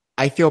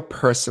I feel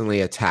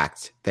personally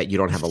attacked that you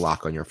don't have a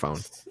lock on your phone.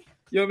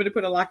 You want me to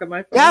put a lock on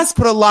my phone? Yes,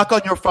 put a lock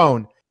on your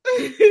phone.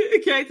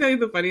 Can I tell you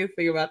the funniest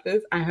thing about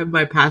this? I have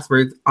my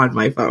passwords on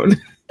my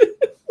phone.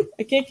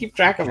 I can't keep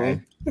track of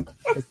them.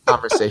 This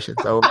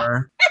conversation's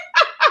over.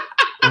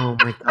 Oh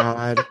my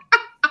God.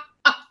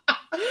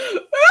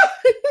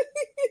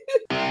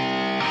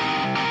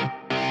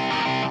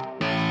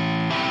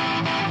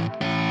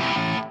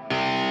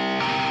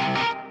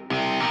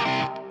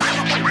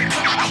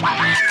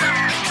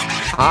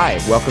 Hi,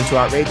 welcome to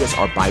Outrageous,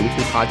 our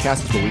bi-weekly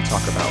podcast where we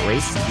talk about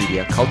race,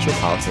 media, culture,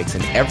 politics,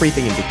 and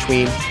everything in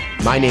between.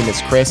 My name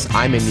is Chris.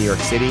 I'm in New York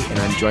City, and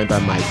I'm joined by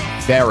my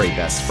very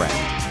best friend,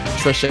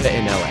 Trisha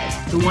in LA.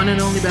 The one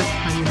and only best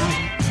friend you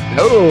have.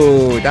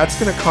 Oh, that's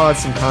going to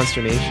cause some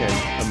consternation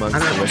amongst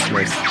the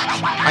listeners.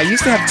 I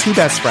used to have two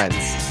best friends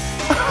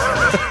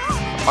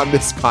on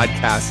this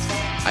podcast.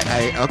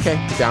 Okay,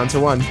 down to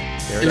one.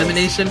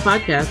 Elimination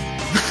podcast.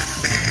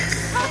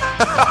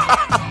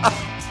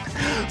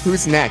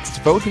 Who's next?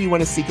 Vote who you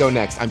want to see go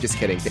next. I'm just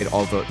kidding. They'd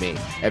all vote me.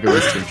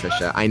 Everyone's Team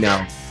Trisha. I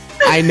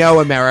know,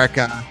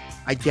 America.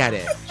 I get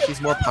it. She's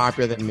more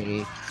popular than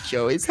me. She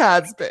always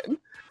has been.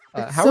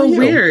 How are you?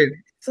 Weird.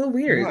 So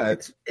weird.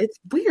 What? It's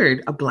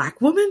weird. A black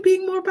woman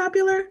being more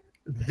popular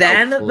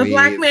than the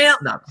black male?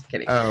 No, I'm just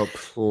kidding. Oh,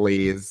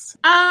 please.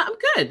 I'm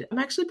good. I'm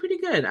actually pretty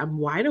good. I'm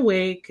wide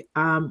awake.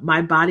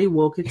 My body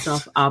woke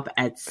itself up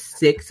at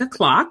 6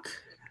 o'clock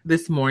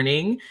this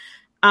morning.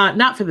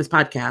 Not for this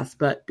podcast,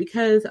 but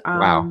because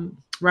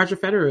Roger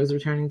Federer is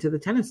returning to the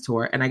tennis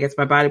tour. And I guess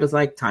my body was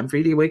like, time for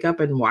you to wake up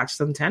and watch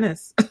some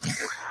tennis.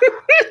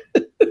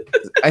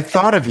 I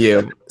thought of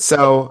you.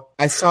 So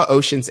I saw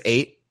Ocean's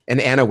 8 and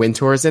Anna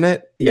Wintour's in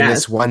it. Yes. In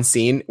this one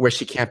scene where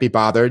she can't be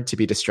bothered to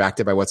be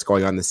distracted by what's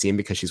going on in the scene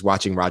because she's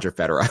watching Roger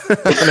Federer.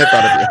 And I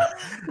thought of you.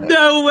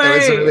 No way. It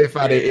was really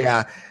funny.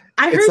 Yeah.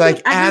 It's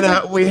like,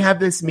 Anna, we have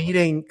this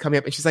meeting coming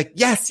up. And she's like,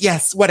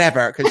 yes,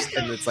 whatever.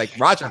 And it's like,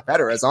 Roger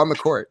Federer is on the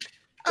court.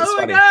 It's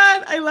funny.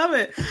 God, I love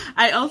it.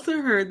 I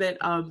also heard that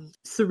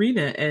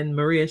Serena and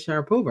Maria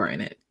Sharapova are in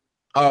it.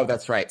 Oh,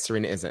 that's right.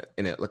 Serena isn't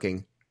in it,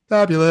 looking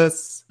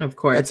fabulous. Of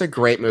course. It's a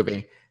great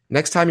movie.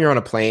 Next time you're on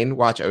a plane,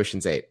 watch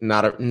Ocean's 8.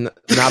 Not a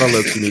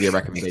low-key media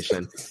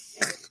recommendation.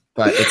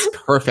 But it's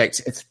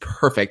perfect. It's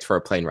perfect for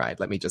a plane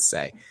ride, let me just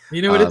say.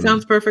 You know what it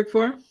sounds perfect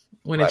for?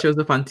 When it shows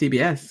up on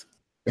TBS.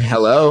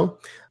 Hello?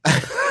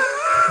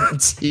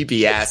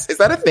 TBS. Is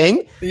that a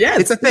thing? Yes.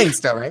 It's a thing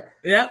still, right?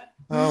 Yep.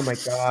 Oh my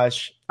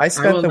gosh. I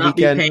will not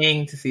be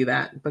paying to see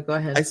that, but go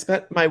ahead. I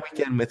spent my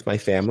weekend with my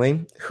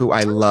family, who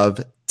I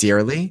love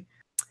dearly.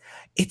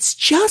 It's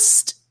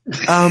just,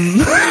 it's,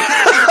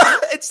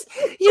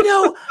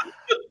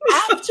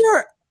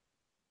 after,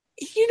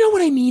 you know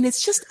what I mean?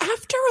 It's just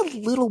after a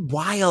little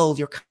while,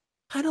 you're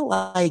kind of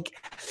like,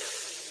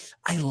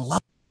 I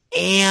love,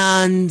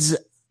 and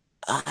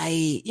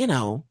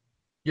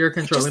You're a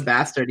controlling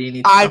bastard. You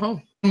need to go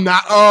home. I'm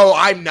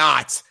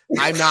not.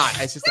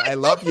 It's just I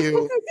love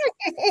you,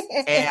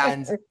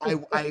 and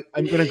I'm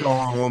gonna go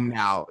home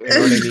now. You know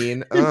what I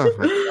mean? Oh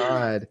my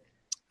God,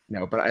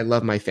 no. But I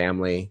love my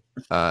family,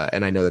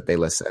 and I know that they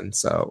listen.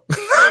 So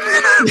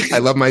I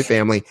love my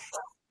family,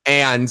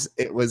 and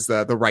it was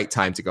the right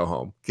time to go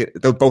home.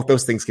 Both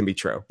those things can be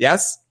true.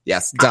 Yes,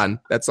 done.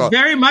 That's all.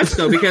 Very much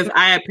so, because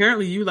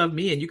apparently you love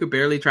me, and you could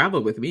barely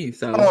travel with me.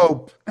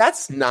 So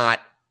that's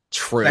not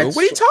true. What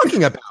are you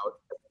talking about?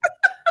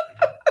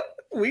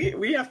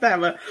 We have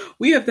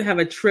to have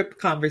a trip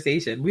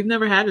conversation. We've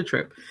never had a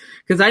trip,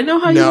 because I know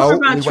how you are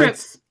about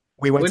trips.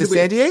 We went to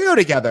San Diego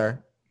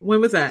together.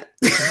 When was that?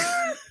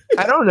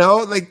 I don't know,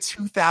 like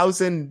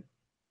 2010.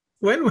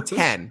 When was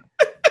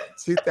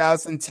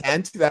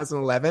 2010,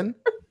 2011.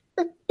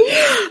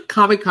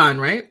 Comic-Con,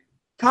 right?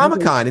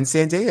 Comic-Con in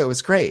San Diego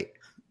was great.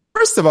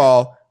 First of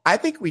all, I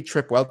think we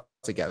trip well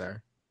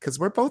together because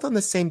we're both on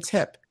the same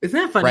tip. Isn't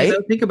that funny? Right?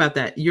 Think about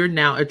that. You're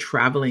now a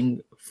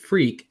traveling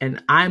freak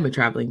and I'm a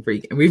traveling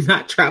freak, and we've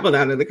not traveled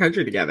out of the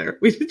country together.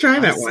 We should try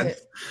that once.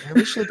 Yeah,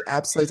 we should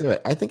absolutely do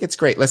it. I think it's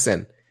great.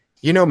 Listen,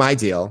 you know my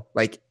deal.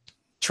 Like,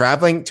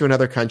 traveling to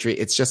another country,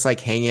 it's just like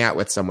hanging out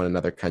with someone in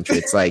another country.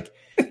 It's like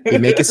you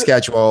make a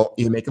schedule,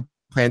 you make a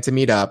plan to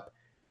meet up.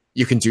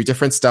 You can do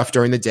different stuff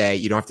during the day.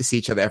 You don't have to see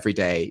each other every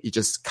day. You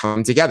just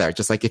come together,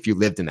 just like if you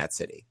lived in that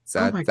city.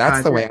 So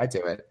that's the way I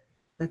do it.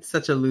 That's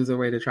such a loser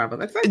way to travel.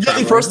 That's not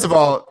traveling. First of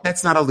all,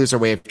 that's not a loser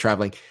way of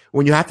traveling.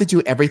 When you have to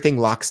do everything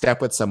lockstep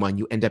with someone,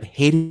 you end up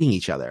hating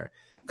each other.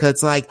 Because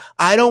it's like,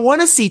 I don't want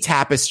to see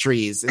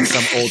tapestries in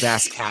some old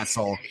ass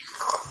castle.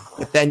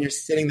 But then you're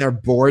sitting there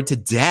bored to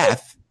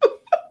death.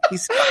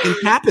 These fucking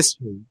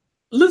tapestries.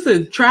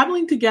 Listen,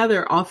 traveling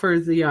together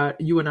offers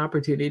you an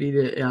opportunity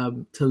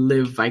to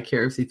live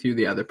vicariously through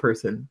the other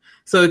person.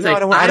 So it's I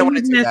don't want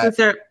to do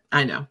that.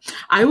 I know.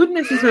 I wouldn't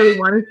necessarily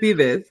want to see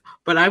this,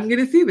 but I'm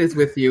going to see this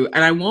with you,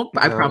 and I won't.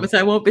 I promise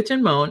I won't bitch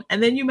and moan.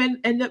 And then you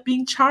end up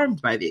being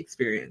charmed by the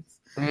experience.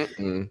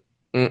 You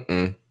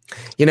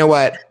know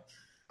what?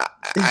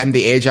 I'm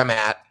the age I'm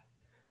at.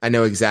 I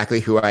know exactly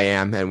who I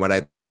am and what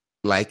I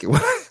like,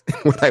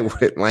 what I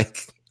wouldn't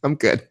like. I'm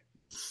good.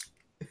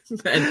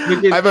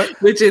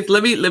 which is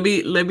let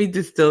me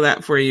distill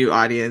that for you,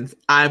 audience.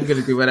 I'm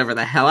gonna do whatever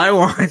the hell I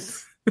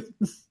want.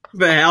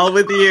 The hell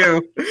with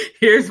you.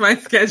 Here's my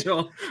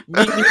schedule.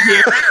 Meet me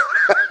here.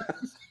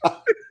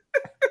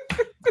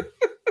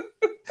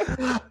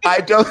 I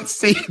don't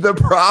see the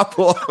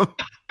problem.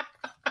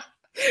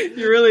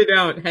 You really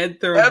don't. Head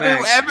throw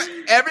back.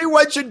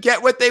 Everyone should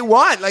get what they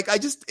want. Like,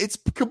 it's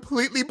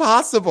completely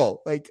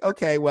possible. Like,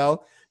 okay,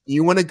 well,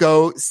 you want to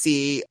go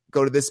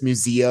to this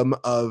museum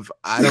of,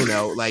 I don't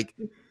know, like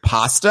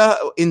pasta?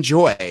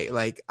 Enjoy.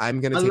 Like,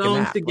 I'm going to take a nap.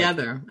 Alone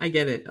together. Like, I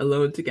get it.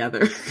 Alone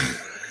together.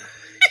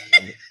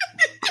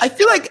 I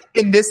feel like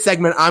in this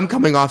segment, I'm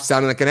coming off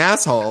sounding like an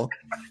asshole.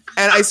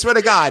 And I swear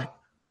to God,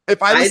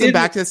 if I listen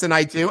back to this and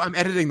I'm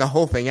editing the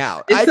whole thing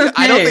out. It's okay.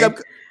 I don't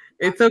think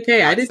It's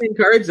okay. I didn't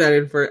encourage that.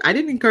 I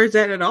didn't encourage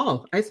that at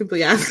all. I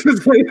simply asked.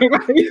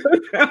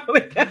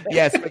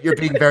 Yes, but you're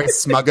being very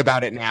smug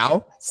about it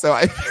now. So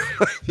I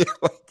feel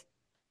like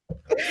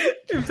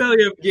I'm telling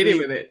you, I'm giddy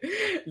with it.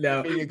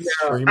 No, being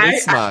extremely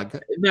smug.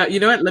 No, you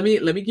know what? Let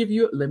me give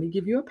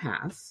you a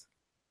pass.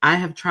 I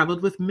have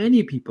traveled with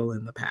many people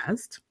in the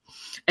past,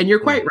 and you're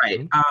quite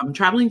right.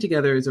 Traveling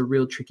together is a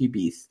real tricky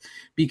beast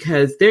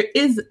because there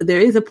is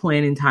a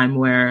point in time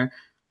where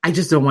I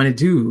just don't want to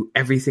do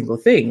every single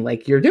thing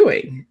like you're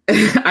doing.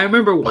 I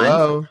remember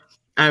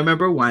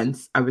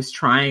once I was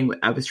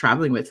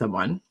traveling with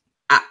someone.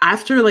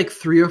 After like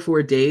 3 or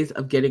 4 days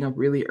of getting up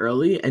really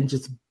early and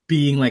just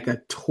being like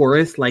a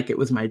tourist, like it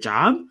was my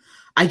job,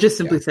 I just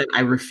simply said, I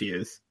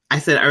refuse. I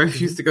said, I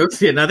refuse to go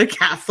see another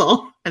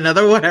castle,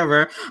 another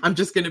whatever. I'm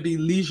just going to be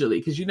leisurely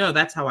because,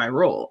 that's how I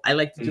roll. I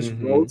like to just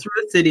roll through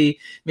the city,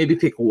 maybe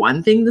pick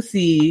one thing to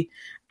see,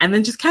 and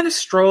then just kind of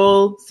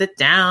stroll, sit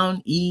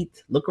down,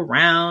 eat, look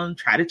around,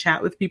 try to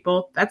chat with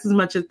people. That's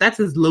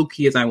as low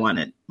key as I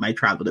wanted my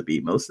travel to be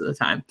most of the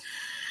time.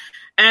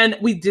 And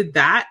we did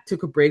that,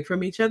 took a break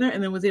from each other,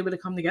 and then was able to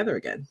come together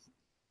again.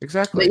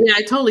 Exactly. But yeah,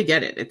 I totally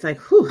get it. It's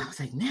like, whew, I was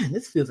like, man,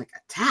 this feels like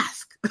a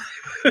task.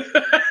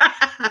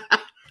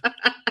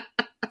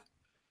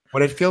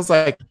 When it feels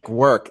like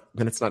work,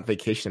 then it's not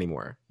vacation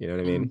anymore. You know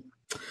what I mean?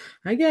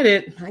 I get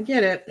it.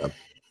 Yep.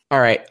 All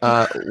right.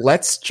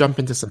 Let's jump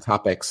into some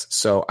topics.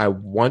 So I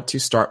want to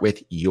start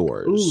with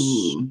yours.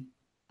 Ooh.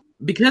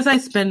 Because I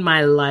spend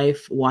my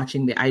life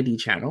watching the ID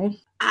channel,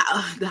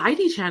 the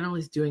ID channel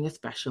is doing a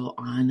special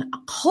on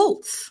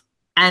cults.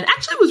 And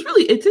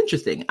actually it's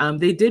interesting.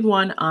 They did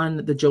one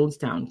on the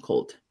Jonestown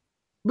cult,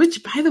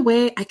 which, by the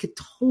way, I could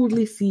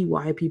totally see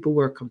why people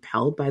were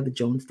compelled by the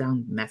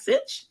Jonestown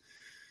message.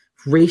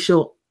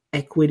 Racial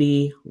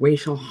equity,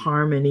 racial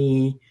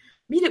harmony. I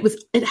mean,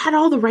 it had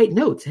all the right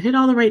notes. It hit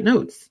all the right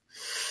notes.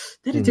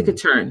 Then it took a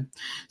turn.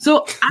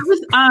 So so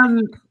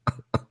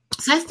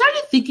I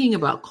started thinking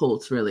about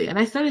cults, really. And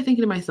I started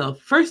thinking to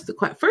myself,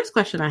 the first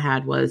question I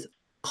had was,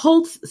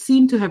 cults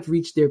seem to have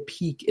reached their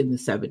peak in the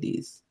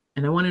 70s.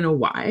 And I want to know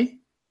why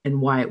and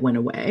why it went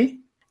away.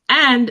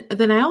 And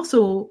then I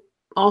also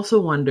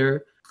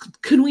wonder,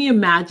 could we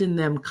imagine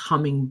them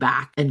coming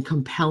back and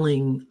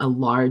compelling a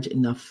large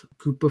enough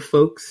group of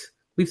folks?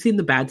 We've seen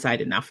the bad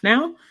side enough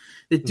now.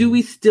 That do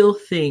we still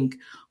think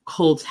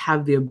cults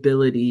have the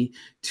ability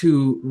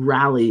to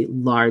rally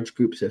large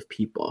groups of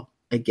people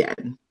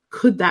again?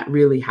 Could that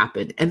really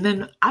happen? And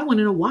then I want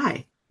to know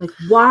why. Like,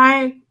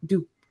 why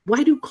do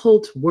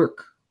cults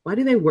work? Why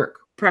do they work?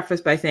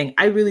 Preface by saying,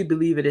 I really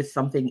believe it is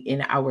something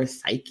in our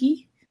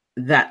psyche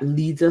that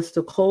leads us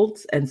to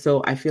cults. And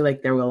so I feel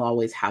like there will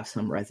always have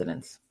some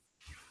resonance.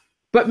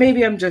 But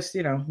maybe I'm just,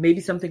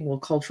 maybe something will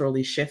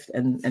culturally shift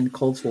and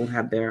cults won't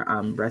have their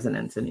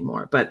resonance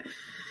anymore. But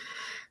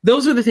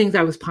those were the things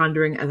I was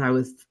pondering as I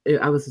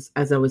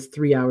was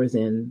 3 hours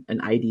in an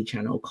ID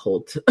channel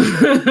cult fest.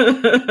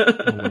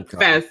 And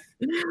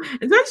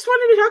so I just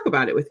wanted to talk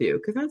about it with you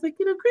because I was like,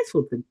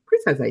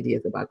 Chris has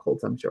ideas about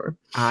cults, I'm sure.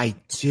 I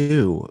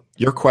do.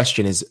 Your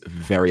question is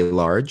very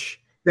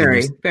large.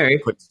 Very, very.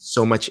 Put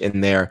so much in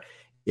there.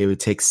 It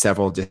would take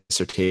several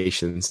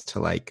dissertations to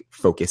like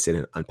focus in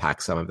and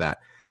unpack some of that.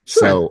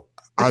 Sure. So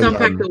let's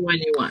unpack the one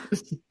you want.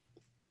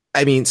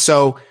 I mean,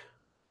 so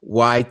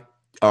why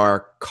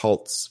are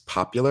cults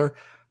popular?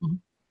 Mm-hmm.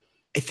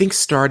 I think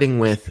starting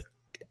with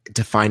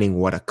defining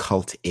what a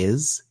cult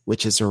is,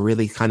 which is a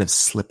really kind of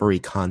slippery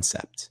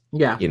concept.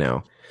 Yeah.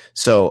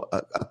 So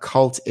a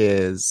cult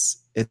it's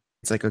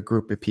like a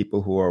group of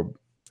people who are,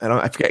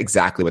 I forget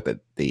exactly what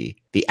the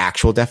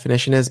actual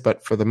definition is,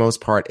 but for the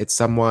most part, it's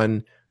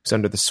someone who's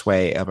under the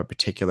sway of a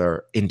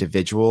particular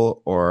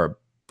individual or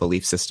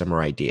belief system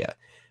or idea.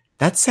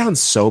 That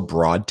sounds so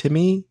broad to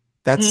me.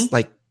 That's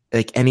like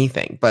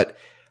anything. But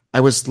I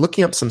was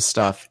looking up some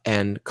stuff,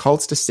 and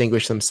cults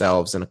distinguish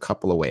themselves in a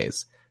couple of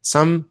ways.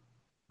 Some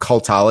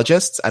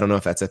cultologists, I don't know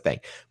if that's a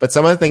thing, but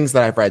some of the things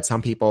that I've read,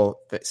 some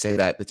people say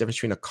that the difference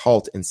between a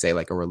cult and, say,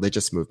 like a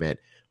religious movement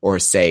or,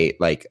 say,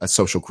 like a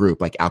social group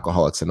like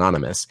Alcoholics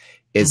Anonymous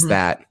is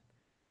that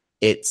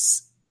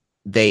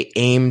they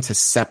aim to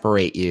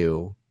separate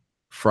you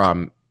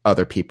from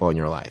other people in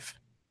your life,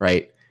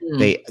 right?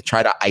 They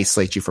try to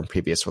isolate you from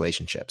previous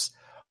relationships.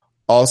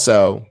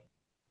 Also,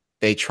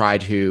 they try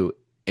to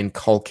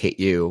inculcate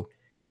you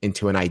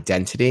into an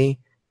identity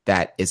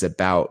that is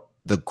about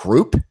the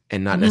group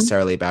and not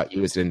necessarily about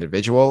you as an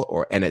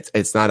individual, and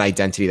it's not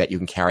identity that you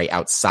can carry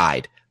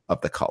outside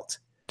of the cult.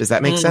 Does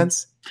that make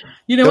sense?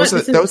 You know, those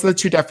are the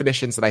two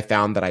definitions that I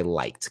found that I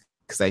liked,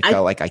 because I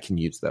felt like I can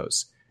use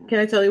those. Can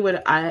I tell you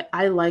what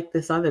I like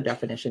this other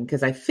definition?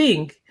 Because I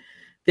think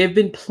they've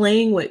been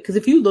playing with, because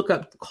if you look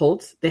up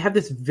cults, they have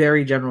this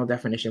very general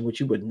definition, which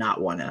you would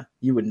not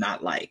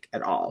like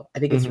at all. I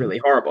think it's really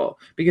horrible,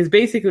 because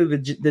basically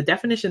the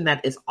definition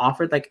that is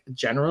offered, like,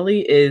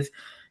 generally is,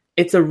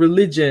 it's a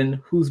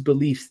religion whose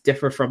beliefs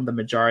differ from the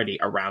majority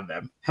around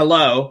them.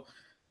 Hello.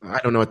 I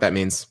don't know what that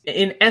means.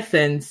 In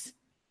essence,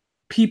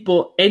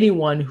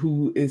 anyone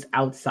who is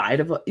outside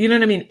of, you know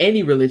what I mean?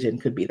 Any religion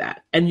could be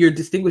that. And your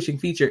distinguishing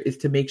feature is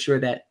to make sure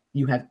that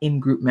you have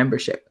in-group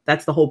membership.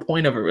 That's the whole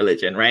point of a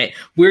religion, right?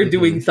 We're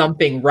doing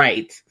something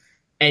right,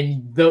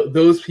 and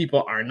those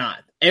people are not.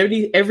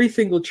 Every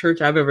single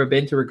church I've ever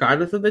been to,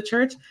 regardless of the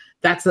church,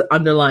 that's the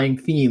underlying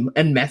theme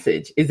and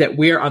message, is that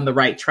we're on the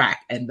right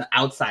track and the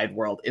outside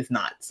world is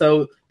not.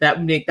 So that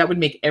would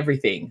make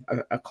everything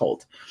a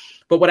cult.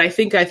 But what I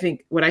think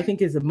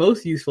is the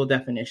most useful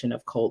definition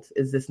of cults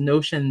is this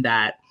notion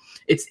that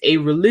it's a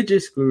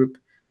religious group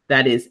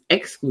that is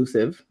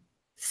exclusive,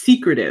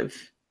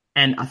 secretive,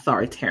 and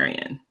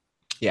authoritarian.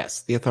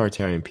 Yes, the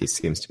authoritarian piece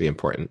seems to be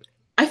important.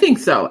 I think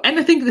so. And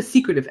I think the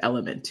secretive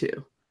element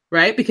too,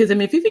 right? Because, I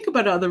mean, if you think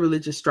about other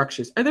religious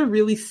structures, are there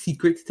really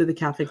secrets to the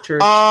Catholic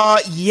Church?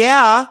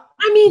 Yeah.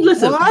 I mean,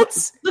 listen,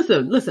 what?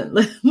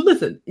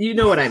 listen. You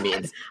know what I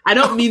mean. I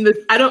don't mean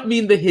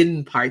the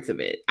hidden parts of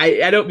it.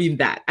 I don't mean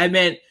that. I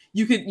meant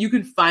you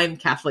can find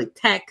Catholic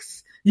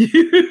texts.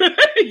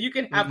 You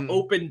can have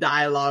open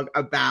dialogue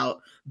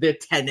about their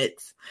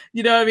tenets.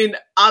 You know what I mean?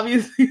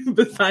 Obviously,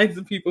 besides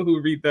the people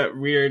who read that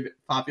weird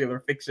popular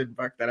fiction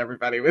book that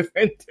everybody was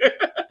into.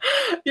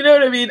 You know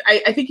what I mean?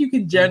 I think you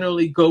can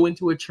generally go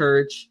into a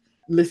church,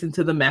 listen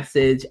to the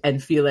message,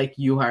 and feel like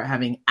you are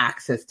having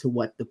access to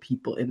what the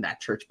people in that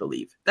church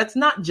believe. That's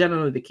not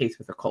generally the case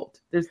with a cult.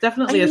 There's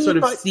definitely a sort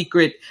of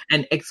secret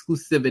and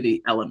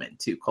exclusivity element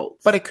to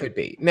cults. But it could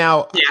be.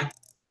 Now, yeah.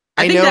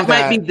 I think that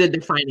might be the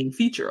defining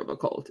feature of a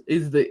cult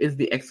is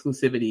the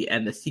exclusivity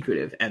and the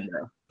secretive and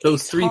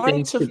those three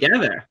things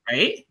together,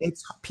 right?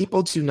 It's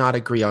people do not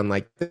agree on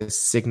like the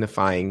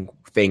signifying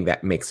thing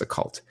that makes a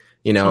cult,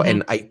 you know.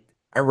 And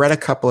I read a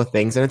couple of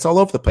things, and it's all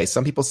over the place.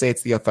 Some people say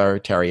it's the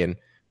authoritarian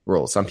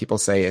rule. Some people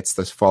say it's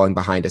the falling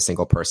behind a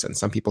single person.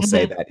 Some people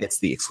say that it's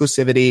the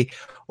exclusivity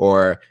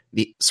or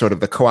the sort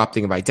of the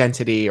co-opting of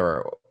identity,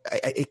 or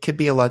it could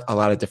be a lot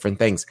of different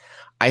things.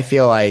 I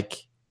feel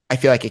like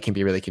it can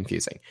be really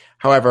confusing.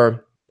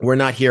 However, we're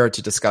not here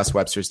to discuss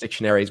Webster's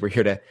dictionaries. We're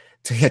here to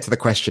get to the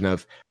question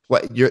of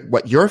what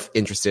you're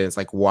interested in is,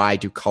 like, why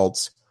do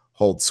cults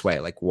hold sway?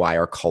 Like, why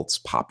are cults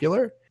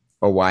popular,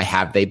 or why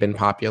have they been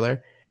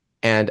popular?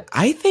 And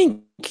I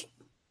think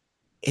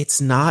it's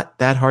not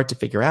that hard to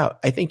figure out.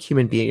 I think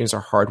human beings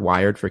are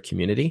hardwired for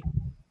community.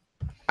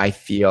 I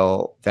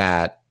feel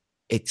that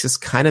it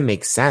just kind of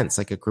makes sense,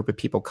 like a group of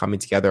people coming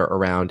together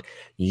around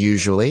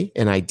usually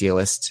an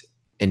idealist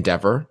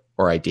endeavor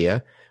or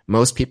idea.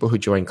 Most people who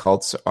join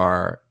cults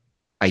are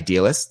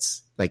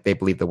idealists. Like, they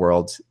believe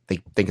they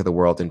think of the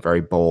world in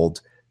very bold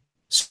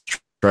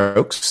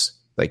strokes,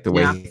 like the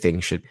way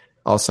things should.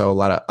 Also, a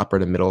lot of upper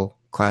to middle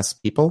class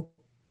people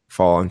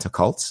fall into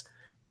cults.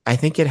 I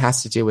think it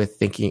has to do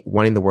with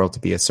wanting the world to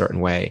be a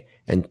certain way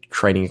and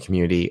creating a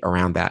community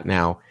around that.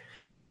 Now,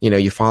 you know,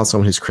 you follow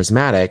someone who's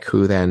charismatic,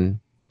 who then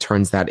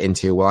turns that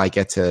into, well, I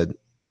get to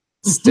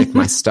stick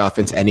my stuff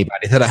into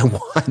anybody that I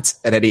want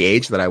at any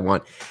age that I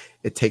want.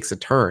 It takes a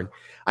turn.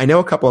 I know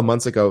a couple of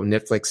months ago,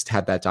 Netflix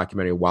had that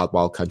documentary Wild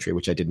Wild Country,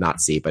 which I did not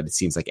see, but it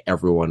seems like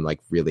everyone like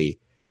really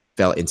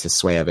fell into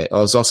sway of it. There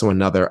was also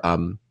another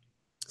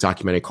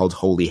documentary called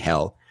Holy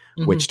Hell,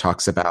 which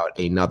talks about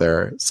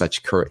another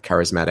such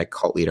charismatic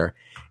cult leader.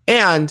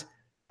 And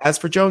as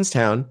for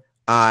Jonestown,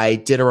 I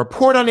did a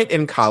report on it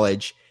in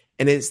college,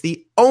 and it's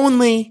the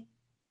only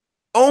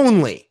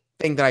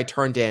thing that I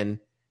turned in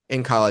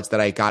college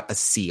that I got a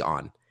C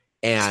on.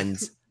 And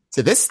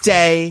to this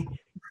day,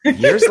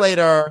 years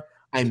later,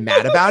 I'm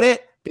mad about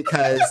it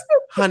because,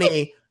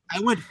 honey, I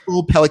went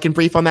full Pelican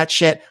Brief on that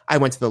shit. I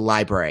went to the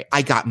library.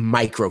 I got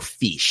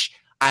microfiche.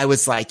 I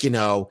was like, you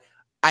know,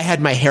 I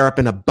had my hair up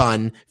in a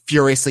bun,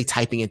 furiously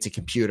typing into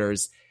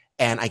computers,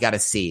 and I got a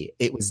C.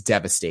 It was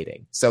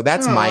devastating. So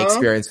that's my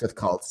experience with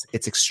cults.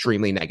 It's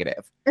extremely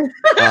negative.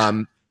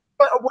 But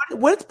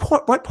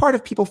what part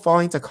of people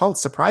falling into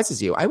cults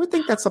surprises you? I would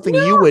think that's something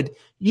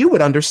you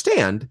would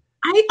understand.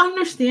 I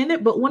understand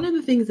it, but one of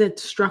the things that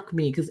struck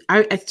me because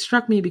I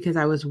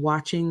was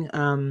watching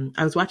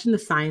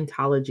the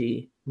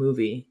Scientology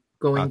movie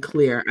Going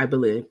Clear, I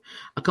believe,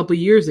 a couple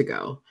years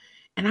ago.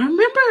 And I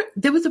remember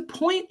there was a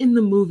point in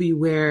the movie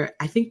where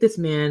I think this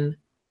man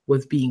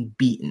was being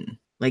beaten.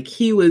 Like,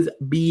 he was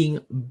being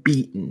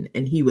beaten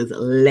and he was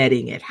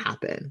letting it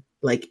happen.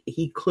 Like,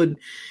 he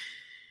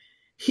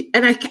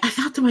And I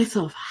thought to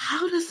myself,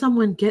 how does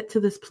someone get to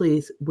this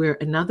place where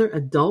another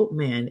adult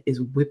man is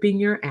whipping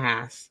your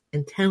ass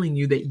and telling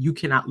you that you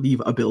cannot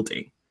leave a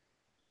building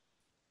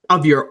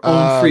of your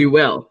own free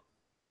will?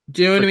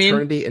 Do you know what I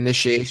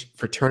mean?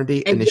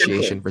 Fraternity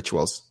initiation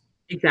rituals.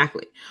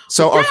 Exactly.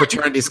 So are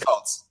fraternities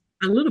cults?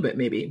 A little bit,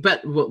 maybe,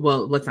 but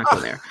well, let's not go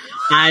there.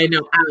 I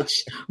know,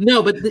 ouch.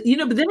 No, but but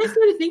then I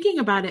started thinking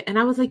about it, and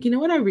I was like, you know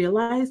what I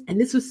realized, and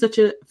this was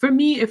for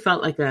me, it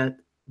felt like a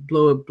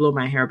blow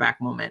my hair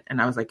back moment,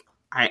 and I was like,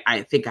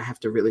 I think I have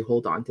to really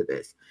hold on to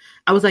this.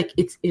 I was like,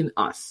 it's in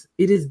us.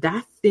 It is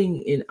that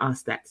thing in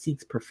us that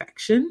seeks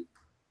perfection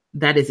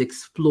that is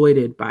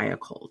exploited by a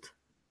cult.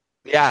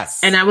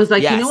 Yes. And I was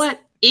like, you know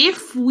what?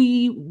 If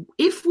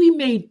we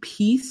made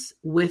peace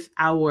with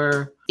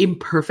our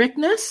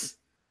imperfectness,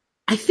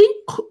 I think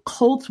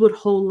cults would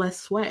hold less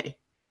sway.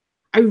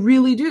 I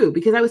really do,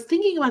 because I was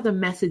thinking about the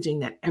messaging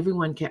that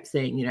everyone kept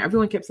saying.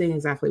 Everyone kept saying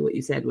exactly what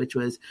you said, which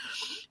was,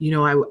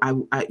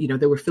 I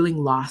they were feeling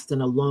lost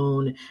and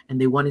alone, and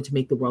they wanted to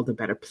make the world a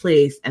better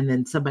place. And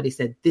then somebody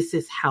said, "This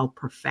is how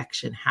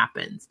perfection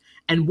happens."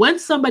 And when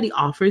somebody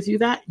offers you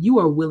that, you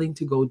are willing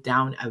to go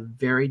down a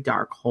very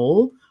dark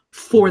hole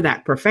for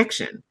that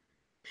perfection.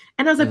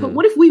 And I was like, but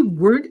what if we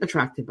weren't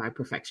attracted by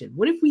perfection?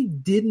 What if we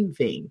didn't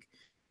think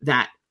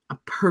that a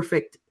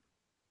perfect,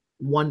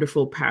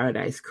 wonderful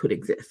paradise could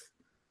exist?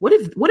 What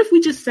if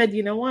we just said,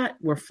 you know what?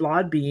 We're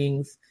flawed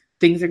beings.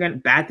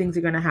 Bad things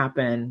are gonna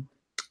happen.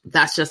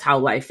 That's just how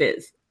life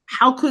is.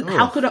 How could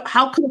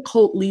a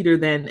cult leader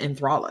then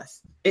enthrall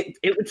us? It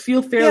would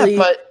feel fairly. Yeah,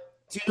 but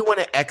do you want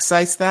to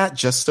excise that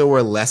just so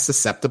we're less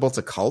susceptible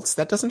to cults?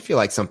 That doesn't feel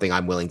like something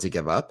I'm willing to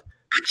give up.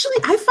 Actually,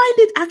 I find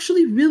it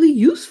actually really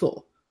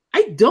useful.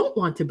 I don't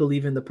want to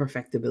believe in the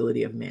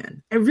perfectibility of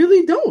man. I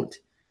really don't.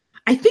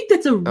 I think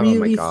that's oh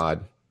my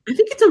God. I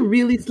think it's a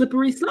really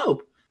slippery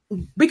slope.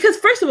 Because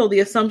first of all,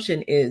 the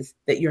assumption is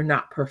that you're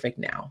not perfect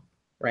now,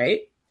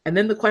 right? And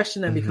then the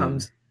question then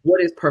becomes, what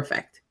is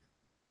perfect?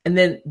 And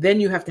then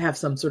you have to have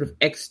some sort of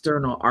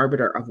external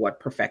arbiter of what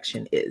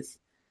perfection is.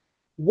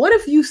 What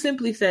if you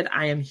simply said,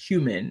 I am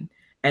human,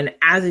 and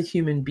as a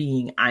human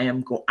being, I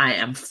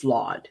am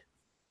flawed.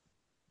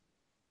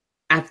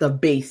 At the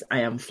base,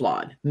 I am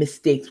flawed.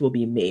 Mistakes will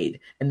be made.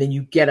 And then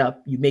you get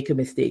up, you make a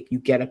mistake, you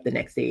get up the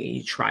next day and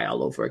you try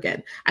all over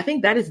again. I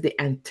think that is the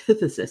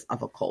antithesis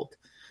of a cult.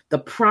 The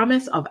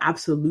promise of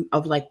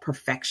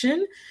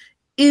perfection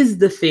is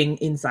the thing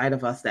inside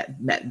of us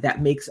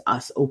that makes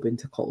us open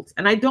to cults.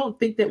 And I don't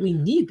think that we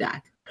need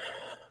that.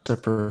 The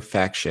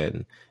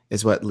perfection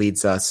is what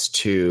leads us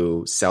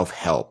to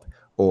self-help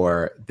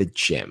or the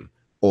gym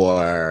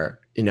or,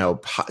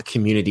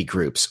 community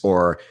groups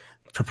or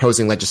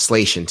proposing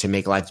legislation to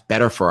make lives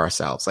better for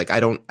ourselves. Like, I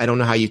don't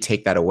know how you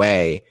take that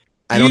away.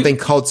 I don't think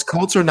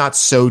cults are not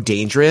so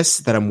dangerous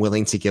that I'm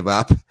willing to give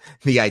up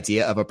the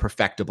idea of a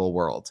perfectible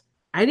world.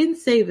 I didn't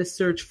say the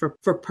search for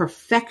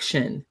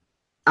perfection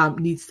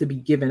needs to be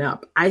given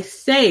up. I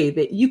say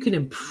that you can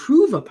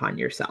improve upon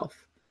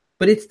yourself,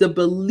 but it's the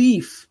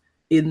belief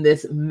in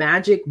this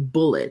magic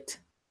bullet.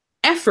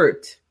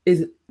 Effort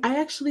is, I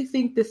actually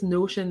think this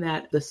notion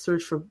that the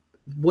search for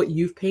what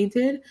you've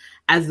painted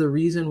as the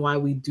reason why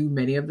we do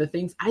many of the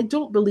things, I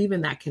don't believe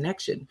in that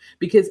connection,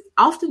 because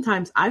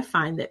oftentimes I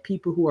find that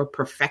people who are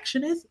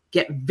perfectionists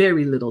get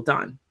very little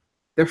done.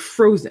 They're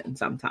frozen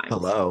sometimes.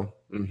 Hello.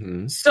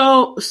 Mm-hmm.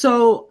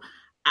 So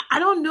I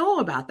don't know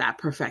about that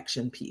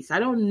perfection piece. I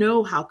don't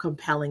know how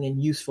compelling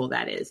and useful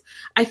that is.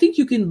 I think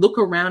you can look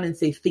around and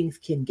say things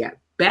can get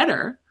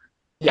better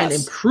and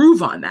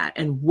improve on that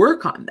and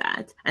work on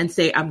that and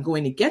say, I'm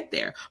going to get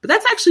there. But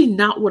that's actually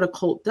not what a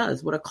cult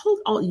does. What a cult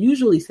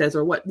usually says,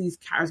 or what these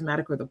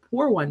charismatic or the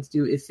poor ones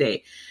do, is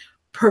say,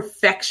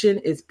 perfection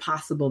is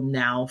possible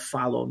now,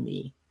 follow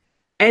me.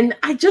 And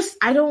I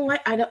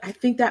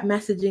think that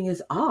messaging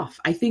is off.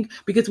 I think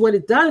because what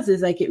it does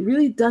is it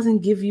really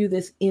doesn't give you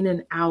this in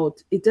and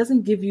out. It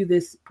doesn't give you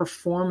this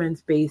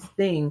performance-based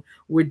thing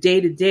where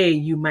day to day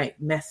you might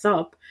mess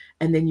up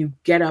and then you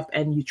get up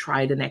and you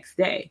try the next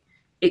day.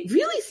 It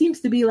really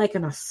seems to be like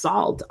an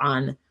assault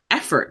on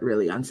effort,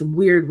 really, on some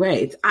weird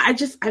way. I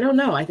don't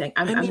know. I think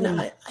I don't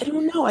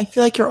know. I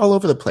feel like you're all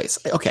over the place.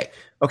 Okay.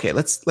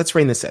 Let's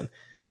rein this in.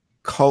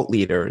 Cult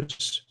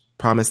leaders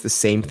promise the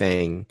same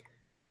thing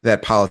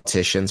that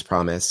politicians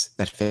promise,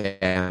 that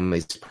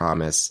families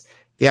promise.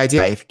 The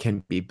idea life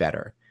can be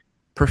better.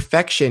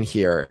 Perfection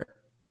here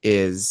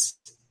is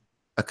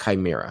a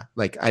chimera.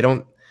 Like, I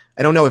don't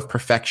know if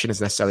perfection is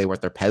necessarily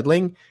what they're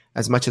peddling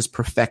as much as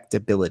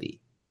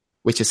perfectibility,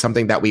 which is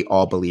something that we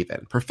all believe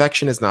in.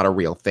 Perfection is not a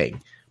real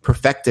thing.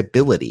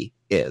 Perfectibility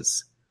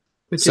is.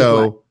 Which is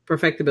what?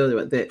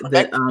 Perfectibility.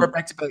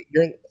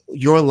 Perfectibility.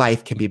 Your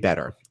life can be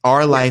better.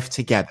 Our life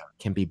together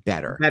can be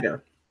better.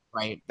 Better.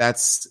 Right.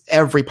 That's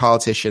every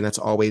politician. That's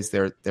always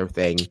their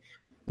thing,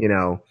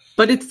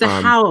 But it's the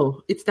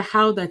how. It's the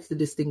how that's the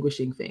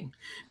distinguishing thing.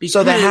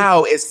 So the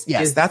how is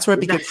that's where it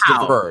begins to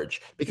diverge,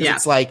 because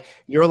it's like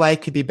your life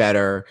could be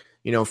better.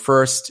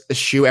 First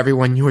eschew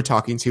everyone you were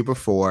talking to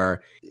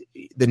before.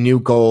 The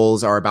new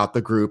goals are about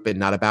the group and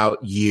not about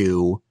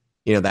you.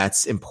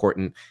 That's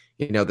important.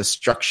 The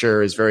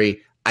structure is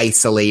very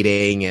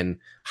isolating and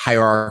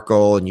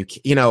hierarchical, and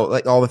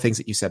like all the things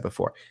that you said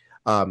before.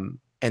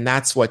 And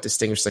that's what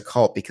distinguishes a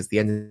cult, because at the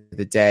end of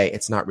the day,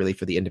 it's not really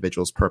for the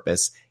individual's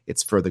purpose.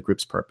 It's for the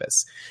group's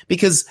purpose.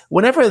 Because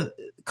whenever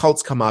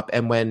cults come up,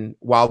 and when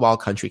Wild Wild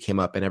Country came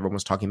up and everyone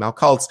was talking about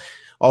cults,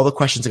 all the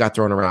questions that got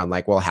thrown around,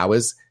 like, well,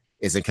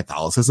 isn't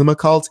Catholicism a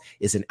cult?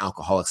 Isn't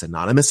Alcoholics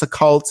Anonymous a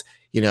cult?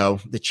 The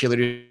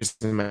cheerleaders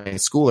in my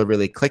school are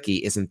really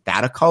cliquey. Isn't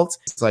that a cult?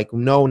 It's like,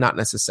 no, not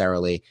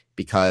necessarily,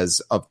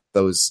 because of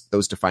those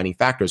defining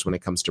factors when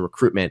it comes to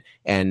recruitment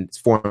and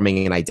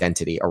forming an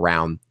identity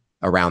around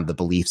the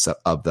beliefs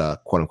of the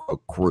quote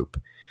unquote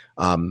group.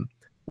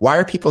 Why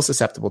are people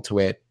susceptible to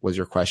it was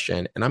your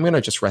question. And I'm going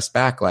to just rest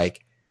back.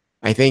 Like,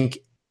 I think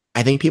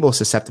people are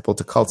susceptible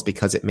to cults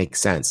because it makes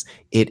sense.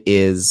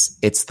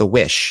 It's the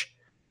wish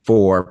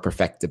for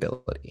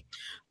perfectibility.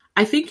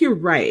 I think you're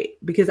right,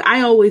 because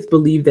I always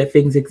believe that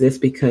things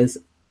exist because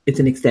it's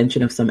an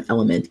extension of some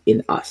element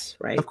in us,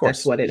 right? Of course.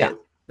 That's what it is.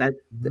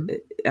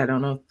 I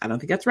don't know. I don't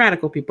think that's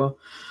radical, people.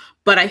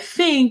 But I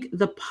think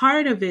the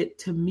part of it,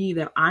 to me,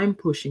 that I'm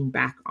pushing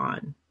back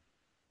on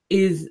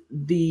is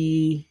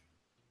I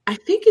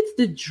think it's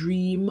the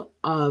dream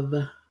of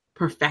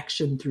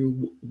perfection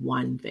through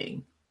one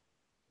thing,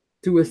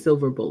 through a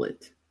silver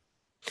bullet.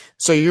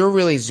 So you're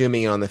really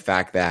zooming in on the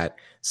fact that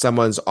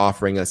someone's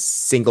offering a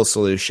single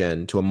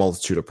solution to a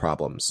multitude of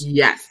problems.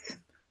 Yes.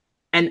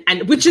 And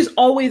which is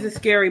always a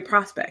scary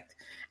prospect.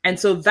 And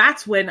so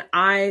that's when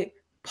I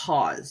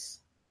pause.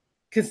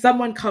 Because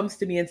someone comes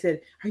to me and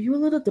said, are you a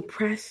little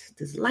depressed?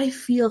 Does life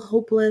feel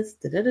hopeless?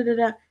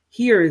 Da-da-da-da-da.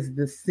 Here is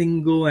the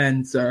single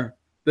answer.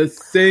 The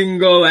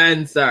single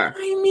answer.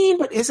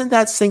 But isn't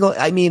that single?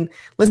 Listen.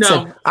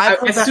 No,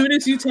 as soon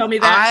as you tell me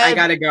that, I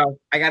gotta go.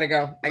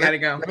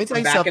 Let me tell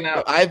you something.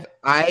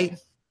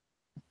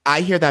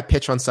 I hear that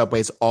pitch on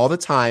subways all the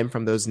time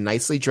from those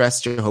nicely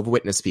dressed Jehovah's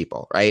Witness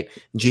people, right?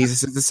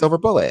 Jesus is the silver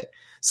bullet.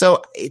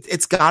 So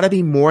it's got to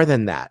be more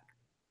than that,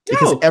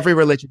 because every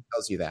religion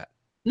tells you that.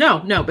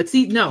 No. But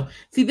see,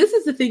 this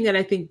is the thing that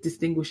I think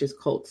distinguishes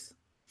cults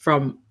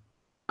from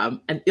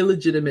an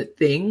illegitimate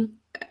thing,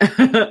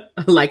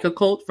 like a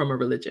cult, from a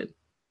religion.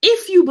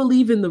 If you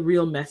believe in the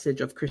real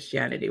message of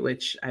Christianity,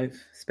 which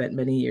I've spent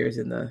many years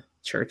in the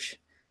church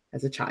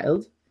as a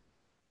child,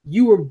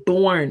 you were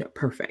born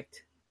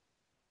perfect.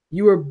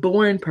 You were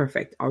born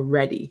perfect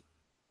already,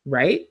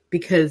 right?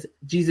 Because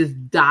Jesus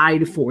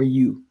died for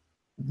you.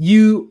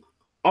 You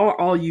are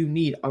all you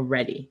need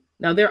already.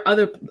 Now, there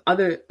are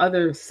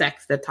other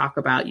sects that talk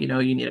about, you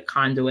need a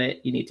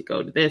conduit, you need to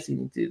go to this, you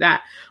need to do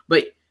that.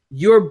 But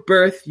your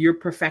birth, your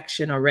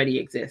perfection already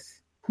exists.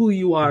 Who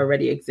you are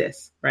already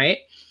exists, right?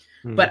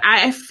 But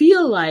I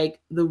feel like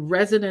the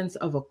resonance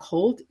of a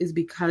cult is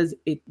because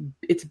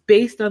it's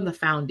based on the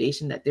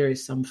foundation that there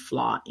is some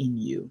flaw in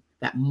you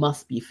that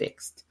must be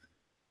fixed.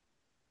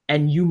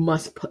 And you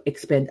must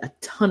expend a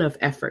ton of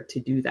effort to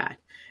do that.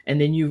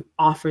 And then you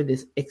offer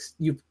this,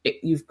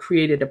 you've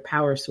created a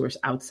power source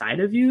outside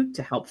of you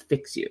to help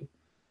fix you,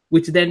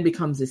 which then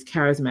becomes this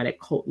charismatic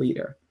cult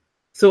leader.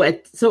 So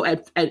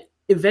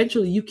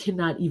eventually you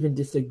cannot even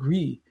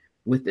disagree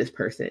with this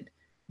person.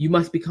 You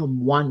must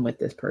become one with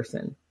this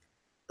person.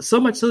 So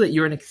much so that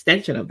you're an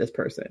extension of this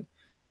person.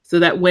 So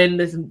that when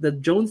the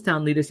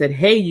Jonestown leader said,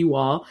 hey, you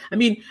all,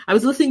 I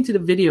was listening to the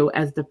video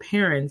as the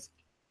parents,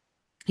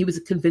 he was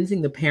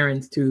convincing the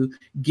parents to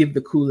give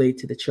the Kool-Aid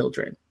to the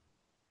children.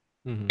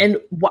 Mm-hmm. And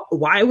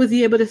why was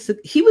he able to?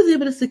 He was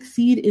able to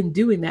succeed in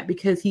doing that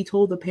because he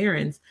told the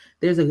parents,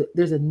 there's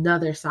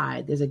another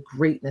side. There's a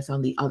greatness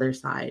on the other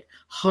side.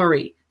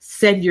 Hurry,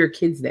 send your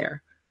kids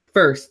there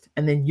first,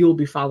 and then you'll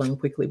be following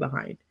quickly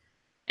behind.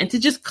 And to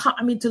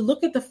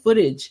look at the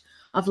footage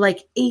of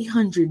like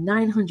 800,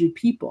 900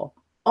 people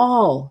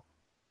all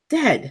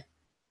dead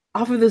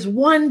off of this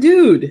one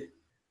dude.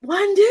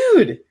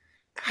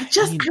 I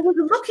was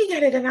looking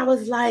at it and I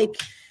was like,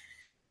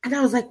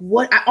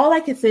 what? All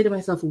I could say to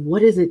myself,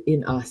 what is it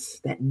in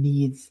us that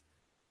needed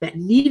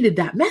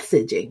that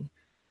messaging?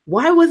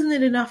 Why wasn't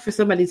it enough for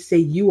somebody to say,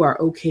 you are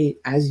okay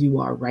as you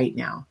are right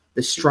now?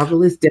 The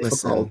struggle is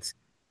difficult,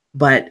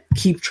 but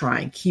keep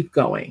trying, keep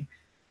going.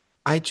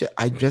 I'm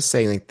just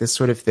saying, like, this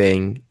sort of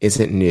thing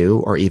isn't new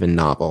or even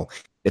novel.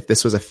 If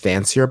this was a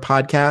fancier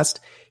podcast,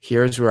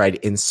 here's where I'd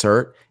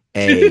insert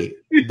a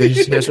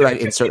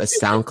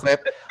sound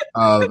clip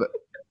of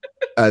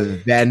a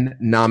then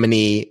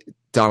nominee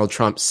Donald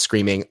Trump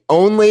screaming,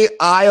 "Only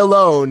I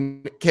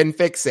alone can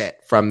fix it,"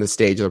 from the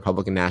stage of the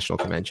Republican National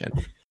Convention.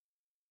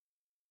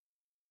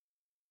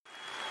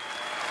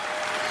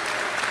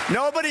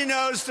 Nobody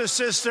knows the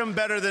system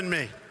better than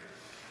me.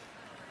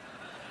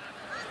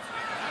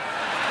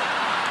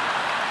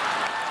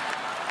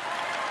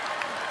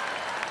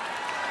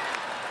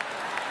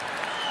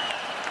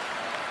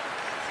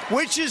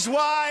 Which is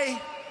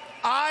why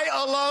I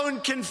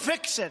alone can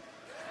fix it.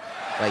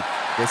 Like,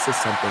 this is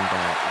something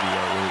that we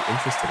are really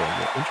interested in.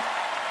 We're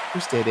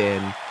interested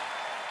in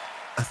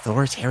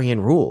authoritarian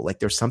rule. Like,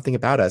 there's something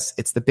about us.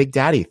 It's the Big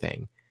Daddy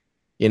thing.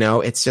 You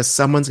know, it's just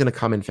someone's going to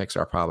come and fix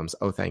our problems.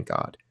 Oh, thank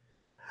God.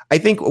 I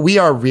think we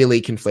are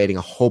really conflating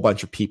a whole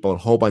bunch of people and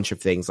a whole bunch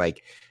of things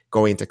like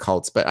going into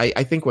cults. But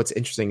I think what's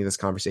interesting in this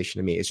conversation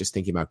to me is just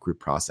thinking about group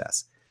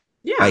process.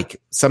 Yeah.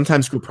 Like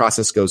sometimes group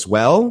process goes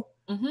well,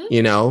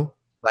 you know,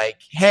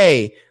 like,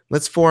 hey,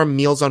 let's form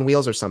Meals on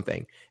Wheels or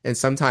something. And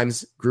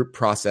sometimes group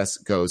process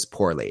goes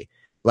poorly.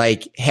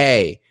 Like,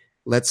 hey,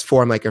 let's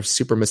form like a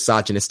super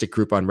misogynistic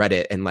group on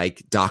Reddit and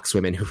like dox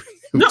women who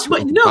you know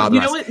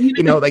what?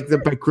 You know, like the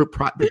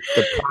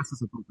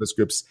process of those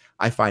groups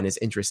I find is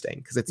interesting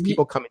because it's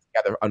people coming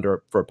together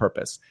for a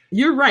purpose.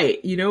 You're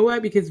right. You know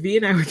what? Because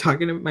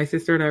my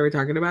sister and I were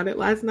talking about it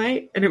last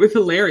night, and it was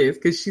hilarious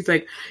because she's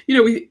like, you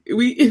know,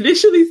 we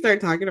initially start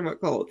talking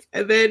about cults,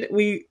 and then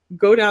we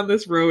go down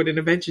this road, and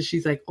eventually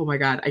she's like, oh my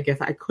God, I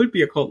guess I could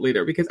be a cult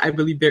leader because I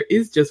believe there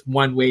is just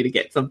one way to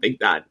get something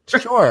done.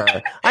 Sure.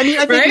 I mean,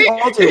 I think we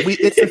all do.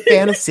 It's a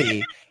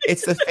fantasy.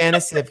 It's the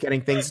fantasy of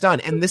getting things done.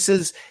 And this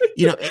is,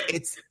 you know,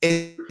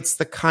 it's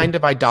the kind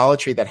of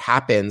idolatry that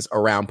happens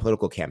around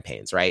political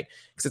campaigns, right?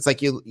 Because it's like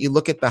you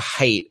look at the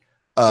height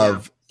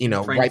of, you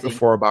know, right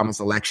before Obama's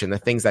election, the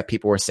things that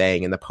people were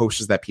saying and the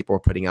posters that people were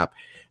putting up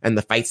and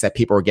the fights that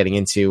people were getting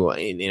into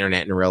in the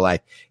internet and in real life.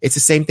 It's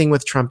the same thing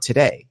with Trump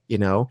today, you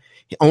know?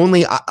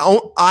 Only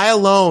I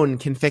alone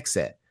can fix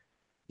it.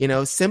 You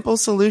know, simple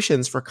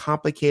solutions for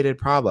complicated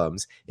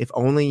problems. If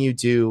only you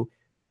do,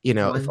 you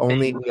know, if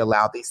only we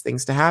allow these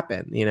things to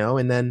happen, you know,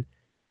 and then,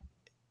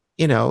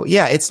 you know,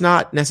 yeah, it's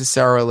not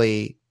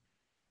necessarily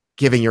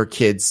giving your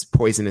kids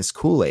poisonous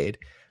Kool-Aid,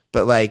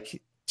 but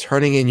like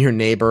turning in your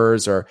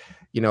neighbors or,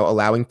 you know,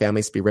 allowing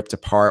families to be ripped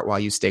apart while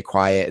you stay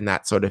quiet and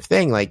that sort of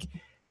thing. Like,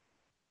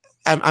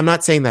 I'm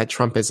not saying that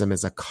Trumpism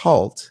is a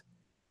cult,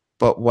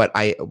 but what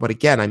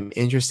again, I'm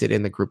interested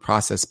in the group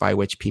process by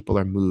which people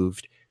are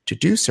moved to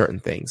do certain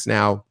things.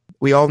 Now,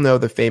 we all know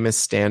the famous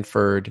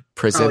Stanford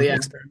prison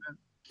experiment.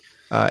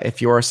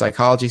 If you're a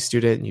psychology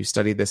student and you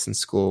studied this in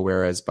school,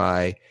 whereas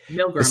by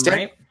Milgram,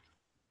 right?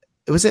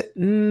 Was it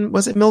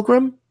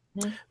Milgram?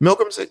 Mm-hmm.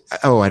 Milgram's.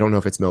 I don't know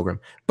if it's Milgram,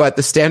 but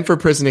the Stanford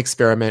prison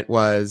experiment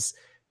was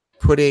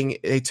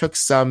they took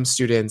some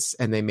students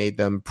and they made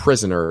them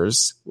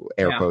prisoners,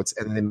 air quotes,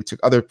 and then they took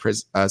other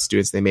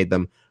students, they made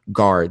them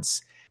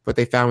guards. What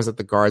they found was that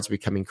the guards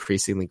become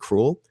increasingly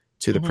cruel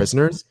to the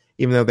prisoners,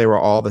 even though they were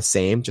all the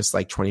same, just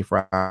like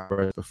 24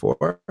 hours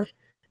before.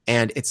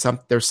 And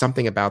there's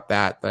something about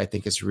that I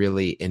think is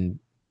really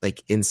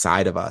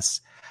inside of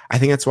us. I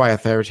think that's why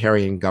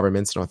authoritarian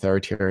governments and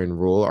authoritarian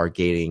rule are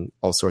gaining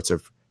all sorts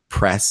of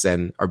press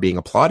and are being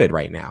applauded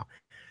right now.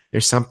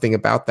 There's something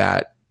about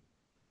that.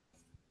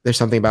 There's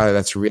something about it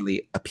that's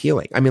really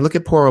appealing. I mean, look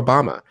at poor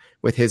Obama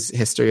with his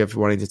history of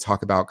wanting to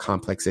talk about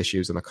complex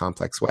issues in a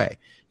complex way.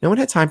 No one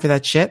had time for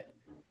that shit.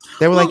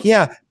 They were like,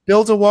 yeah,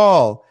 build a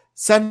wall,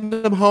 send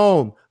them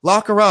home,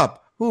 lock her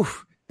up.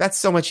 Oof. That's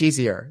so much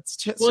easier. It's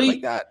just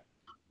like that.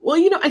 Well,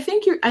 you know, I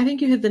think you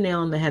hit the nail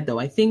on the head, though.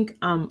 I think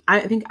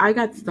I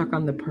got stuck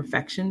on the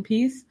perfection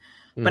piece,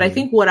 but I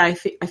think what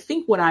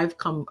I've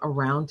come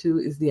around to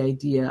is the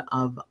idea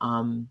of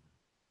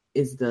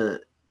is the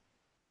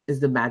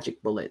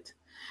magic bullet,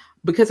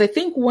 because I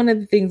think one of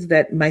the things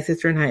that my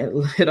sister and I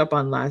hit up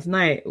on last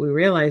night, we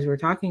realized we were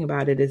talking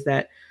about it, is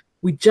that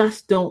we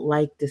just don't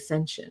like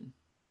dissension.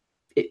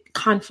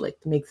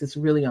 Conflict makes us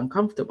really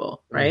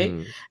uncomfortable, right?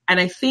 And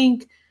I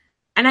think.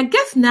 And I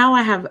guess now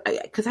I have,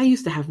 because I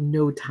used to have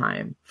no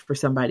time for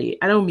somebody.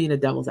 I don't mean a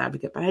devil's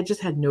advocate, but I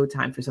just had no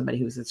time for somebody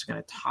who was just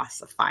going to toss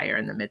a fire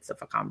in the midst of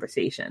a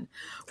conversation.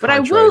 But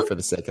contrary, I will, for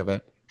the sake of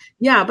it.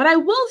 Yeah, but I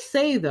will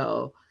say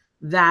though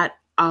that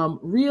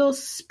real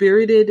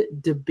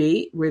spirited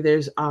debate where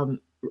there's a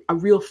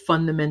real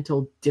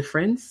fundamental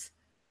difference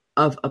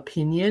of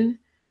opinion,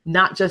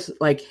 not just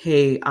like,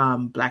 hey,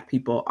 Black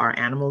people are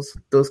animals,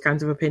 those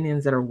kinds of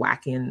opinions that are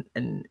wacky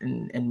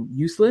and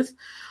useless,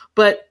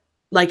 but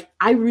like,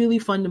 I really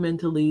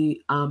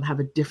fundamentally have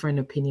a different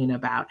opinion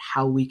about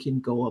how we can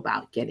go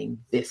about getting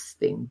this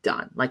thing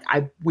done. Like,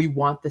 we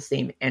want the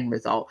same end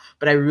result,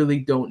 but I really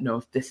don't know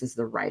if this is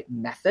the right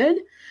method.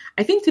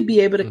 I think to be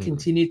able to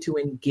continue to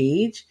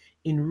engage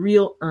in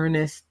real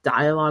earnest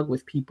dialogue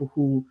with people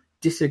who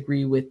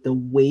disagree with the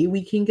way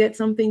we can get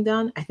something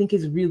done, I think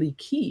is really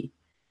key.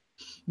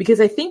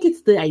 Because I think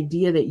it's the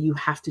idea that you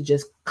have to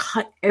just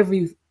cut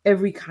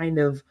every kind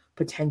of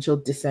potential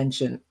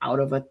dissension out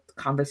of a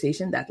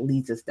conversation that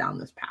leads us down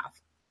this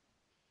path,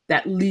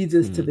 that leads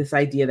us to this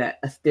idea that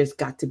there's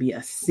got to be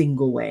a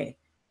single way.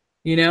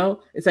 You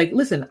know, it's like,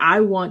 listen,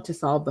 I want to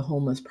solve the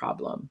homeless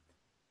problem.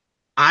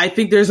 I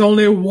think there's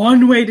only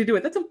one way to do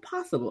it. That's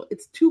impossible.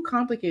 It's too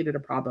complicated a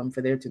problem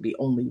for there to be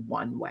only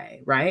one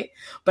way, right?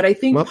 But I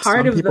think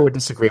part of people would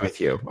disagree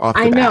with you.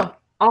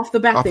 Off the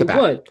bat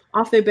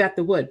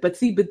they would. But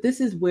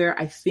this is where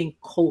I think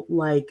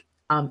cult-like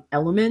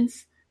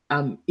elements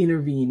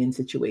intervene in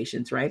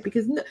situations, right?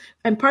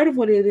 And part of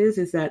what it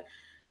is that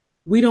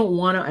we don't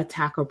want to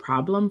attack a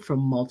problem from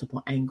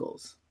multiple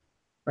angles,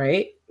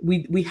 right?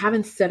 We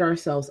haven't set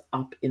ourselves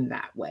up in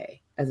that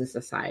way as a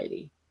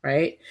society.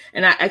 right?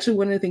 And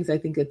one of the things I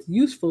think that's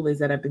useful is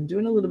that I've been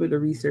doing a little bit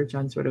of research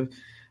on sort of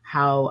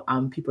how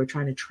people are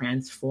trying to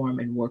transform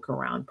and work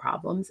around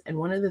problems. And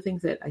one of the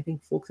things that I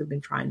think folks have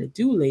been trying to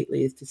do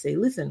lately is to say,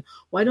 listen,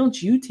 why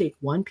don't you take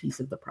one piece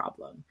of the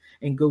problem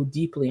and go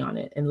deeply on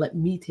it and let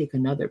me take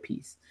another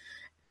piece?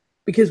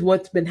 Because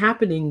what's been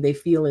happening, they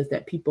feel, is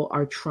that people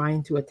are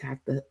trying to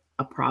attack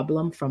a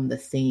problem from the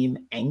same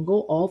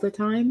angle all the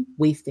time,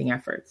 wasting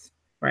efforts,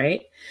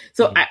 right?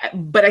 So,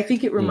 but I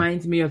think it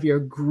reminds me of your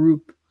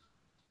group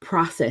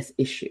process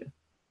issue.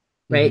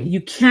 Right.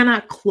 You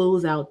cannot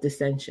close out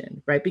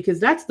dissension, right? Because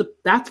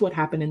that's what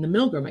happened in the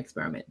Milgram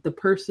experiment. The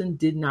person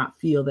did not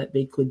feel that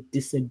they could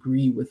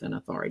disagree with an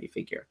authority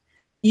figure.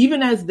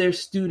 Even as their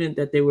student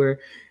that they were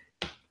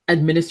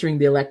administering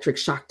the electric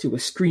shock to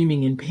was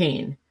screaming in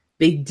pain,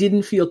 they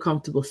didn't feel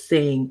comfortable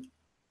saying,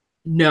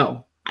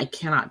 no, I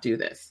cannot do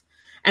this.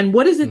 And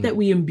what is it that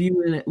we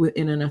imbue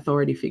in an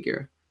authority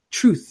figure?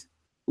 Truth.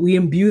 We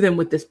imbue them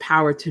with this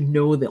power to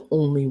know the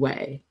only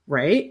way,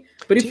 right?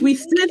 But if we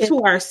said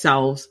to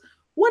ourselves,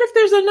 what if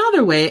there's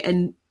another way?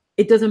 And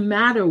it doesn't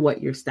matter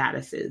what your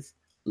status is.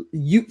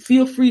 You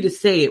feel free to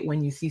say it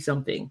when you see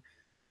something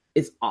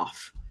is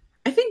off.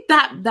 I think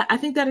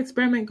that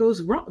experiment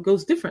goes wrong,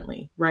 goes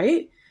differently,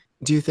 right?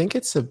 Do you think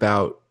it's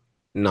about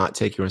not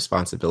taking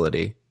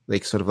responsibility?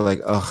 Like sort of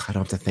like, oh, I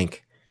don't have to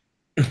think.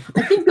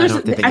 I think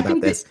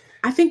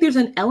there's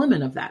an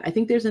element of that. I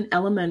think there's an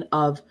element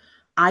of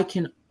I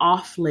can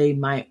offlay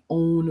my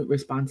own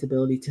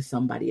responsibility to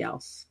somebody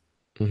else.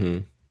 Mm-hmm.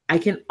 I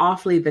can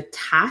offlay the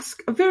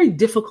task, a very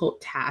difficult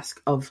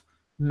task of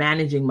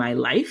managing my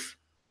life,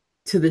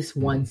 to this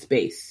one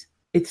space.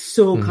 It's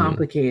so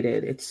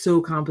complicated. It's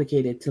so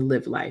complicated to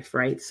live life,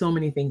 right? So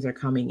many things are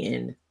coming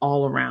in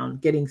all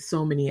around, getting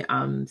so many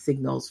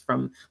signals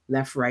from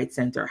left, right,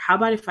 center. How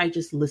about if I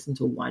just listen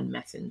to one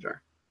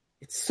messenger?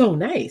 It's so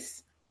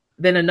nice.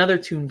 Then another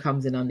tune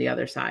comes in on the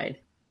other side.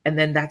 And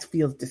then that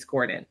feels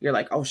discordant. You're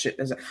like, oh shit,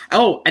 and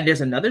there's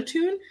another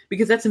tune?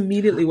 Because that's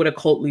immediately what a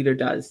cult leader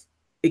does.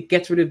 It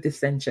gets rid of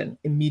dissension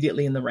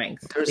immediately in the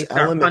ranks. They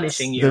start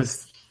punishing you.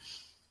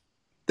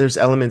 There's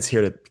elements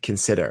here to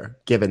consider,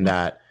 given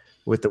that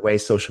with the way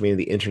social media,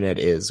 the internet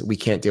is, we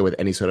can't deal with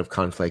any sort of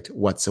conflict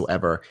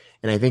whatsoever.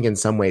 And I think in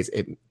some ways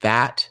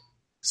that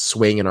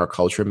swing in our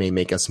culture may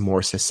make us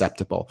more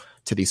susceptible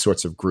to these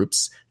sorts of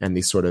groups and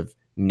these sort of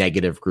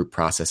negative group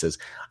processes.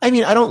 I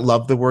mean, I don't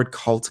love the word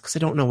cult because I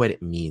don't know what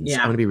it means. Yeah.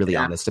 I'm going to be really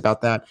honest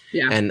about that.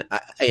 Yeah. And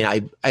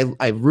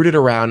I rooted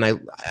around.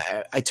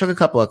 I took a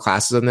couple of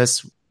classes on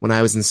this when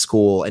I was in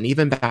school, and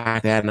even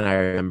back then, I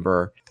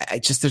remember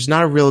there's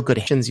not a real good.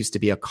 Christians used to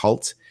be a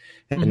cult,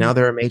 and now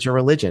they're a major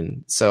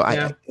religion. So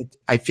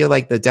I feel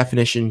like the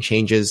definition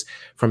changes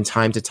from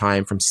time to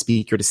time, from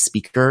speaker to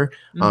speaker,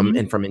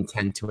 and from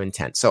intent to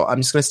intent. So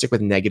I'm just going to stick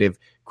with negative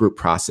group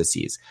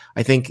processes.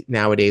 I think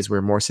nowadays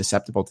we're more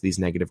susceptible to these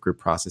negative group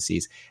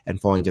processes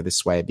and falling into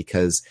this way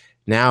because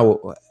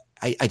now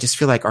I just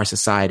feel like our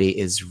society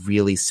is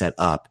really set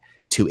up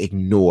to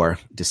ignore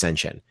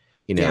dissension.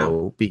 You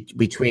know,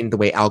 between the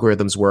way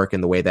algorithms work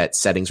and the way that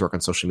settings work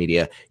on social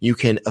media, you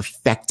can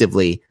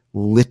effectively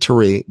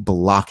literally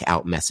block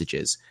out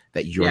messages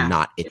that you're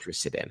not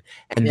interested in.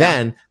 And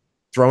then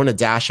throw in a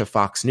dash of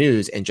Fox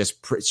News and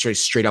just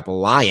straight up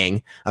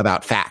lying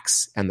about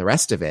facts and the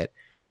rest of it.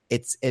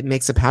 It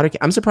makes a powder.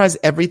 I'm surprised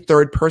every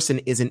third person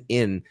isn't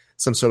in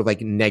some sort of like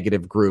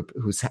negative group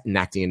who's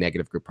enacting a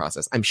negative group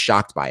process. I'm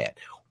shocked by it.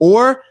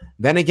 Or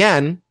then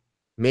again,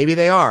 maybe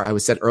they are. I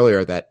was said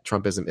earlier that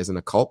Trumpism isn't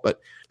a cult, but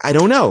I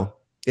don't know.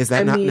 Is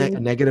that a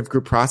negative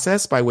group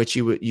process by which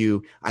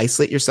you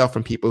isolate yourself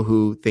from people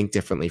who think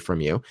differently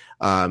from you?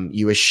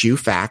 You eschew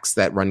facts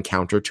that run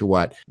counter to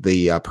what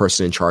the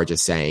person in charge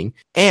is saying,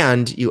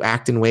 and you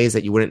act in ways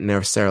that you wouldn't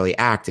necessarily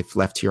act if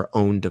left to your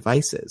own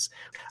devices.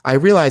 I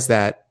realized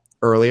that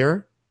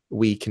earlier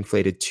we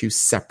conflated two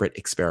separate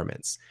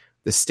experiments.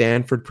 The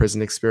Stanford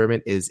prison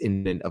experiment is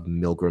independent of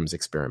Milgram's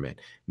experiment.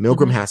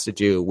 Milgram has to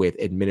do with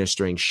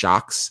administering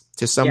shocks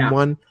to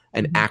someone,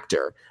 an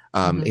actor,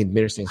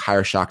 administering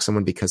higher shock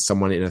someone because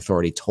someone in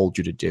authority told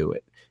you to do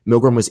it.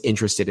 Milgram was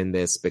interested in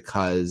this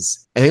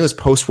because I think it was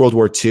post-World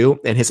War II,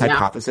 and his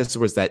hypothesis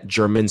was that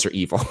Germans are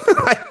evil.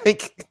 I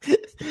think.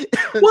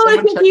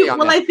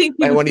 I think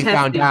when he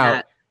found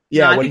out.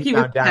 Yeah, I think he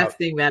was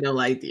testing that whole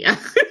idea.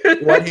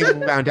 What he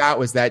found out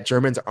was that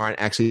Germans aren't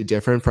actually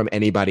different from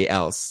anybody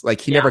else. Like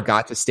he never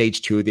got to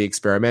stage 2 of the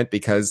experiment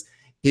because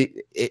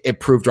it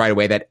proved right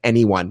away that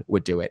anyone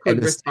would do it.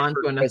 Could respond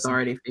to an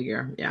authority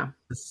figure. Yeah.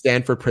 The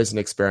Stanford prison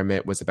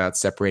experiment was about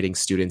separating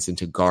students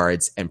into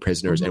guards and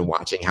prisoners and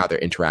watching how their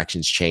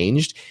interactions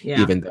changed,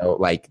 even though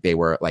like they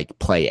were like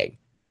playing,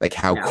 like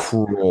how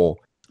cruel.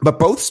 But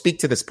both speak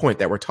to this point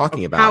that we're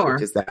talking about,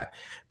 which is that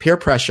peer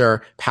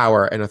pressure,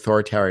 power, and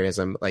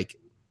authoritarianism like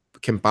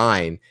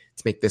combine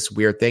to make this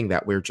weird thing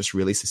that we're just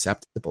really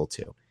susceptible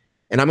to.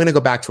 And I'm going to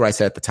go back to what I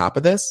said at the top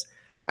of this.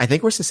 I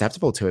think we're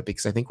susceptible to it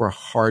because I think we're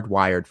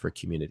hardwired for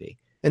community.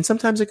 And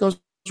sometimes it goes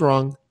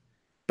wrong,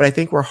 but I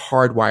think we're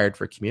hardwired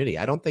for community.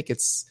 I don't think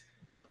it's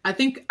I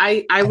think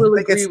I will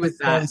agree with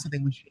that.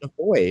 Something we should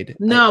avoid.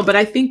 No, but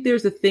I think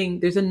there's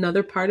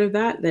another part of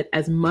that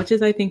as much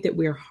as I think that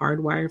we're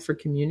hardwired for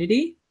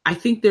community, I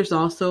think there's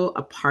also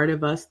a part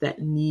of us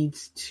that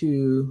needs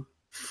to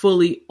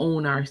fully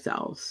own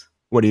ourselves.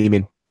 What do you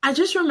mean? I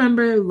just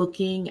remember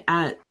looking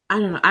at, I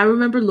don't know, I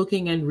remember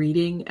looking and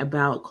reading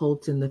about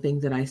cults and the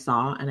things that I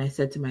saw. And I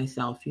said to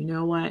myself, you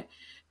know what?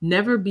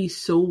 Never be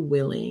so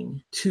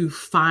willing to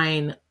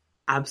find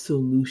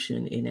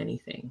absolution in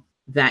anything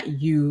that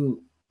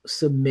you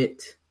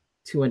submit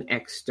to an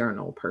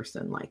external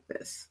person like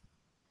this.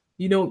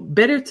 You know,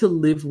 better to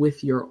live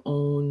with your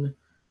own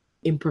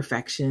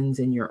imperfections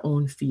and your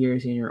own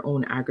fears and your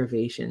own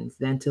aggravations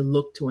than to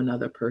look to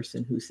another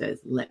person who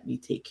says, let me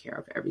take care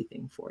of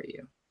everything for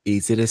you.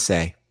 Easy to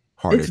say,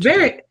 harder it's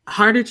very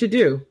harder to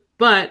do.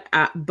 But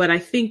I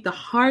think the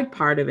hard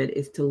part of it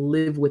is to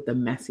live with the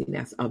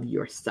messiness of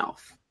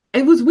yourself.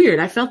 It was weird.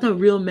 I felt a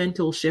real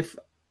mental shift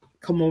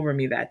come over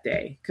me that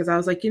day because I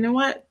was like, you know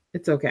what?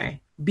 It's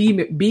okay.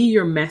 Be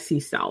your messy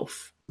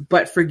self,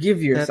 but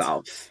forgive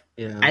yourself.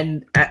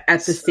 And at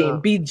the same,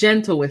 be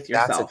gentle with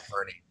yourself.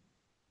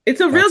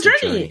 It's a real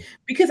journey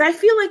because I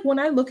feel like when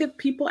I look at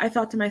people, I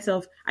thought to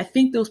myself, I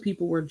think those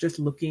people were just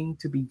looking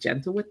to be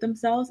gentle with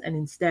themselves. And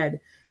instead,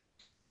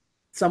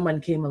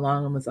 someone came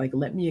along and was like,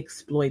 let me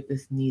exploit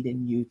this need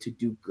in you to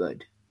do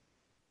good.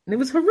 And it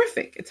was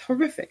horrific. It's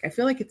horrific. I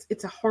feel like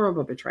it's a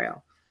horrible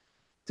betrayal.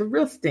 It's a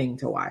real sting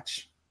to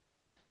watch.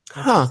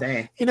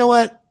 You know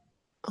what?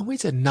 We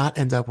did not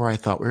end up where I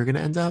thought we were going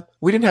to end up.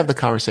 We didn't have the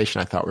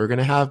conversation I thought we were going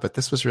to have, but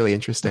this was really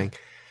interesting.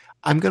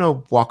 I'm going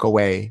to walk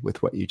away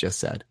with what you just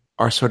said.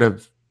 Our sort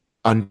of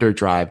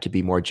underdrive to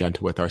be more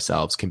gentle with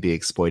ourselves can be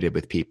exploited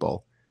with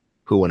people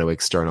who want to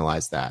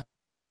externalize that.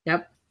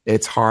 Yep.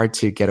 It's hard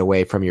to get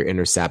away from your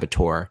inner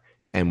saboteur.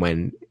 And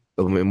when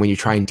you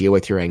try and deal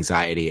with your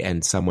anxiety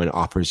and someone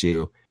offers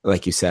you,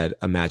 like you said,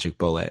 a magic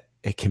bullet,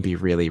 it can be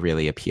really,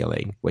 really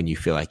appealing when you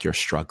feel like you're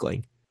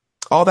struggling.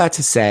 All that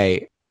to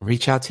say,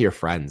 reach out to your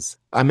friends.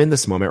 I'm in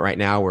this moment right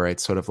now where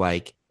it's sort of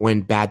like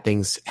when bad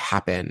things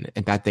happen,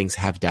 and bad things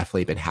have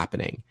definitely been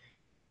happening,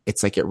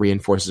 it's like it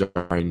reinforces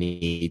our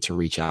need to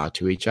reach out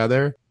to each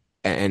other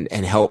and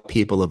help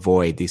people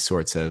avoid these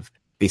sorts of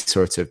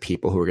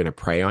people who are going to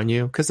prey on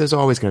you, because there's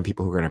always going to be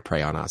people who are going to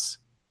prey on us.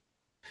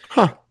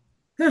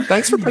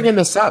 Thanks for bringing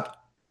this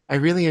up. I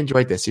really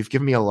enjoyed this. You've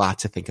given me a lot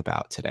to think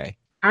about today.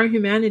 Our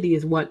humanity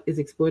is what is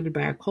exploited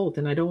by a cult,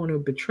 and I don't want to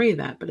betray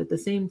that, but at the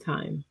same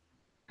time,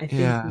 I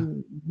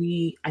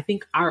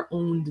think our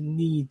own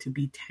need to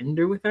be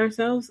tender with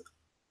ourselves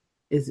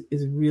is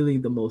really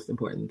the most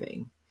important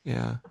thing.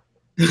 Yeah.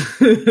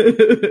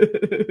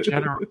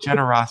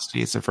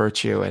 Generosity is a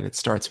virtue, and it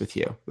starts with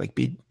you. Like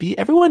be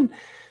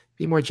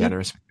more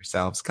generous with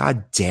yourselves.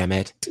 God damn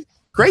it.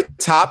 Great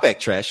topic,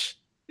 Trish.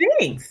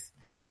 Thanks.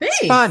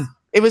 It's fun.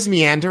 It was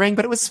meandering,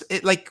 but it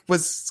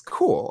was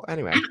cool.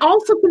 Anyway. And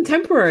also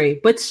contemporary,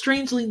 but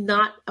strangely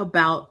not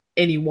about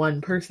any one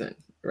person,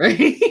 right?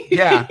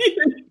 Yeah.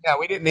 Yeah,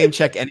 we didn't name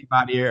check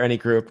anybody or any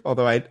group,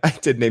 although I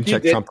did name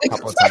check Trump a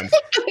couple of times.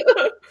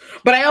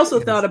 But I also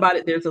thought about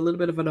it. There's a little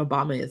bit of an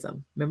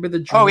Obamaism. Remember the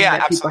dream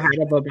that people had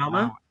of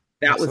Obama?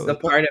 That was the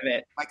part of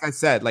it. Like I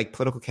said, like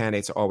political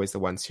candidates are always the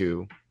ones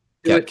who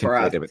get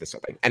conflated with this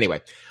whole thing.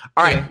 Anyway,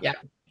 all right. Yeah.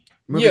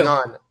 Moving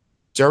on.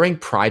 During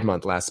Pride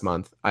Month last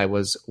month, I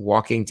was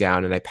walking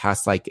down and I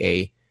passed like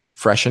a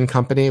Freshen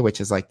Company, which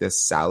is like this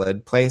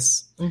salad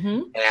place.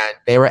 Mm-hmm. And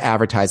they were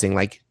advertising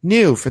like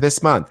new for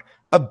this month,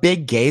 a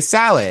big gay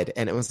salad.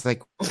 And it was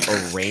like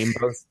a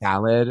rainbow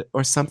salad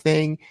or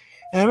something.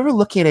 And I remember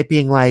looking at it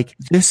being like,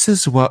 this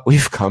is what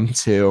we've come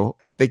to.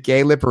 The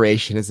gay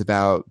liberation is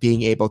about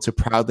being able to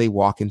proudly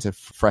walk into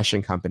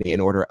Freshen Company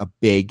and order a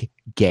big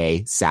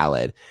gay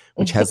salad,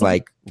 which has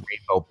like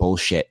rainbow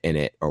bullshit in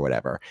it or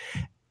whatever.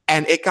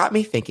 And it got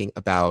me thinking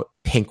about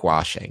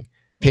pinkwashing.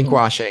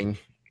 Pinkwashing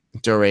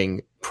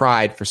during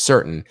Pride for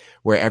certain,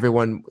 where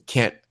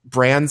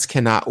brands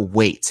cannot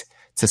wait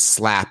to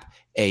slap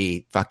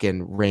a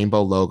fucking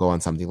rainbow logo on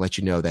something, let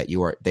you know that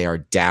they are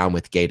down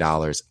with gay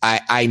dollars.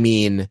 I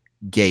mean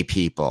gay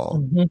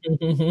people.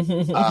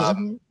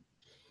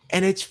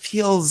 And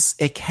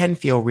it can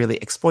feel really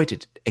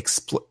exploited.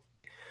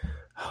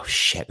 Oh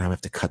shit, now I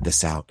have to cut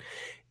this out.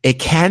 It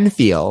can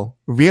feel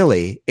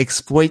really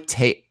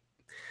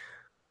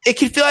it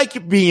can feel like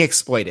you're being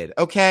exploited,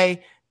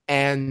 okay?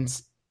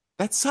 And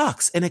that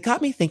sucks. And it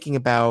got me thinking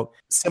about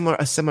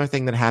a similar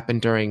thing that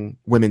happened during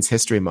Women's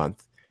History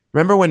Month.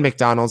 Remember when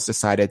McDonald's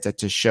decided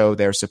to show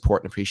their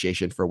support and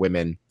appreciation for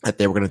women, that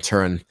they were going to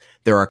turn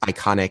their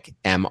iconic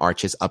M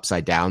arches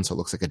upside down so it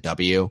looks like a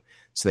W?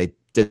 So they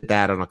did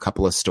that on a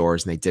couple of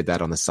stores, and they did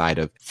that on the side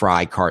of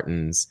fry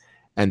cartons.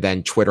 And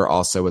then Twitter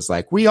also was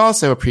like, we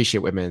also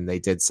appreciate women. They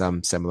did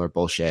some similar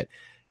bullshit.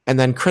 And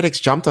then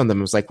critics jumped on them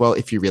and was like, well,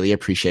 if you really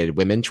appreciated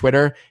women,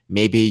 Twitter,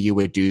 maybe you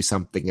would do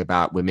something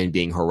about women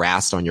being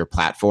harassed on your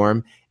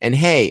platform. And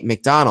hey,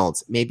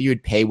 McDonald's, maybe you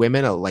would pay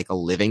women a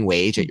living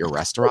wage at your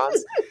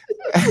restaurants.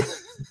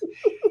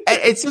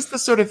 It's just the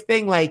sort of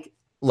thing like,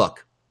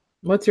 look.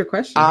 What's your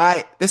question?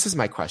 This is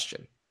my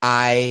question.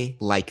 I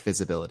like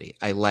visibility.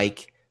 I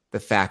like the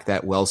fact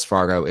that Wells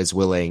Fargo is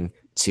willing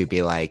to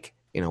be like,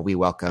 we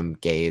welcome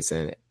gays.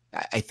 And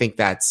I think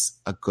that's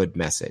a good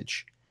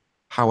message.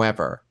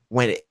 However,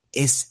 when it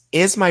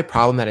is my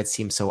problem that it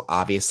seems so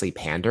obviously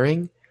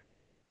pandering,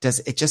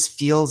 it just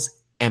feels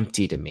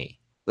empty to me.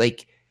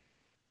 Like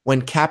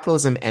when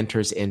capitalism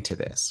enters into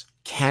this,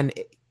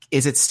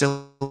 is it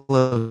still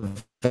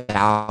of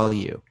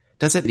value?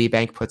 Does it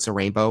Citibank puts a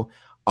rainbow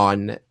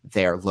on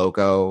their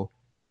logo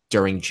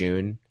during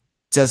June?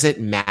 Does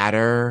it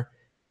matter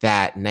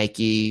that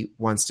Nike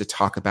wants to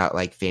talk about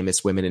like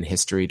famous women in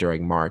history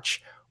during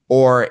March?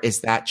 Or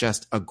is that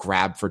just a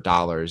grab for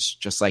dollars,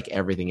 just like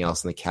everything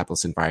else in the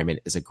capitalist environment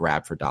is a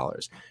grab for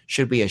dollars?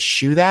 Should we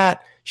eschew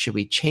that? Should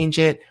we change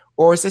it?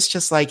 Or is this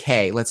just like,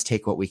 hey, let's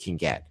take what we can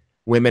get?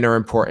 Women are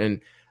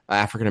important.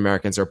 African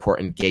Americans are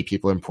important. Gay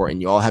people are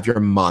important. You all have your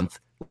month.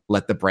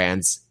 Let the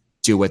brands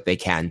do what they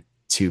can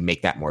to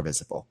make that more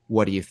visible.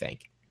 What do you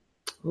think?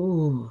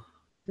 Oh,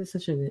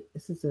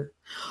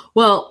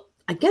 well,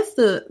 I guess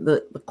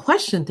the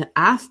question to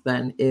ask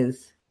then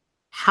is,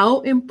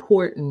 how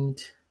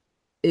important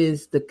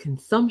is the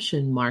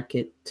consumption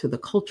market to the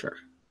culture?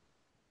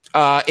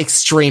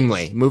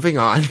 Extremely. Moving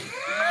on.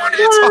 What are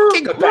you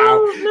talking about?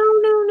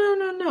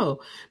 No.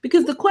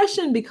 Because the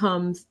question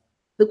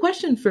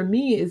for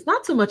me is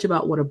not so much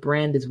about what a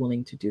brand is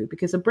willing to do,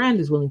 because a brand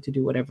is willing to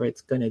do whatever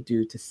it's going to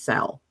do to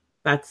sell.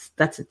 That's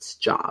its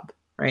job,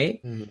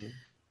 right? Mm-hmm.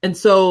 And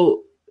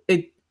so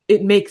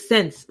it makes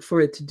sense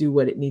for it to do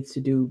what it needs to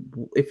do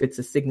if it's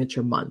a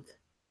signature month.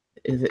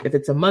 If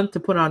it's a month to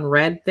put on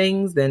red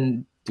things,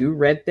 then do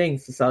red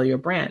things to sell your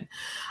brand.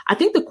 I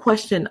think the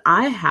question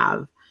I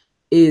have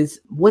is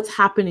what's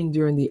happening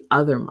during the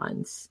other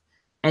months?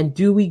 And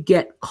do we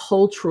get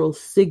cultural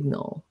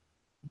signal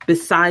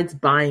besides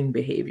buying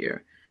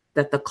behavior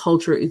that the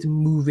culture is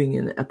moving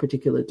in a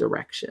particular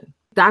direction?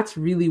 That's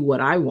really what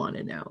I want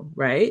to know,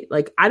 right?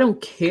 Like, I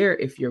don't care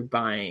if you're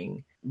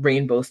buying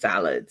rainbow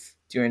salads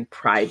during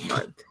Pride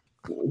Month.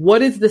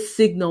 What is the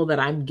signal that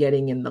I'm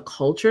getting in the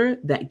culture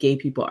that gay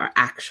people are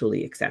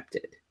actually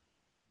accepted?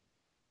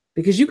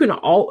 Because even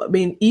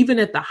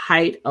at the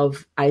height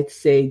of, I'd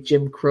say,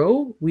 Jim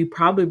Crow, we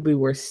probably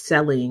were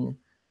selling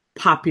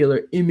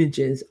popular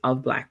images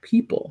of Black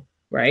people,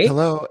 right?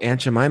 Hello,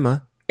 Aunt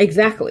Jemima.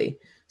 Exactly.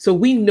 So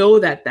we know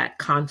that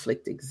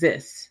conflict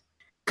exists.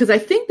 Because I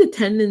think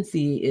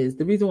the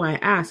reason why I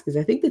ask is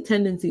I think the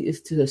tendency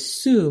is to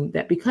assume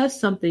that because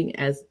something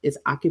is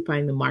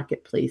occupying the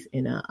marketplace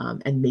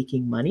and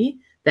making money,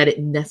 that it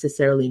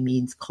necessarily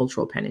means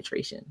cultural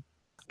penetration.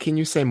 Can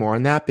you say more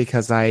on that?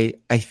 Because I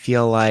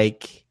feel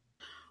like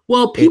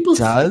people it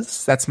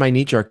does. That's my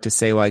knee jerk to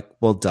say, like,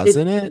 well,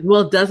 doesn't it?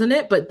 Well, doesn't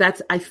it? But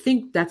I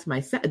think that's my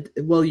set.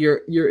 Well,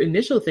 your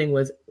initial thing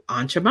was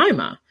Aunt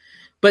Jemima.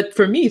 But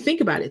for me, let's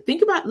think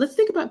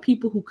about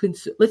people who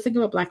let's think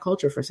about Black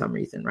culture for some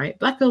reason, right?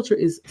 Black culture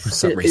is for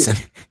some reason.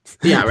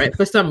 Yeah, right.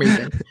 For some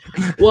reason.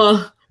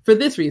 Well, for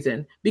this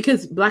reason,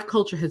 because Black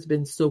culture has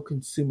been so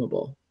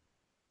consumable.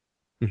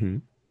 Mm-hmm.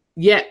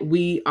 Yet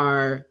we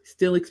are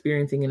still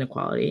experiencing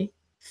inequality,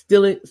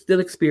 still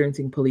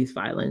experiencing police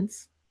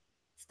violence.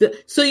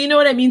 So you know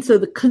what I mean? So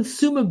the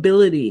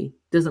consumability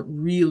doesn't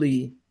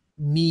really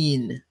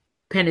mean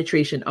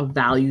penetration of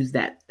values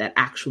that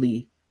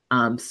actually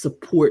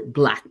support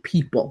Black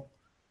people.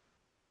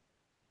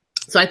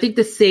 So I think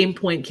the same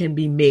point can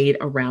be made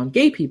around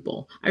gay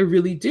people. I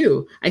really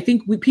do. I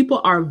think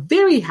people are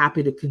very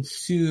happy to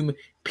consume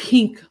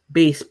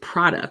pink-based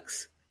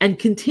products and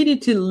continue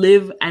to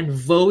live and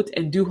vote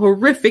and do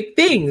horrific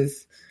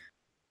things.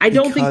 I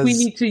don't think we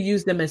need to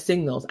use them as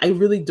signals. I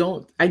really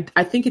don't.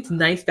 I think it's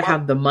nice to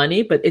have the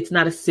money, but it's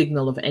not a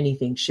signal of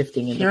anything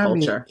shifting in the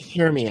culture.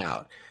 Hear me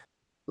out.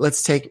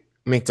 Let's take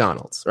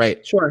McDonald's,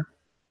 right? Sure.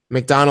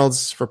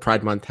 McDonald's for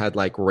Pride Month had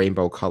like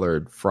rainbow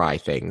colored fry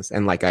things.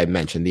 And like I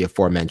mentioned, the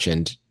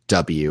aforementioned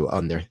W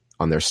on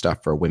their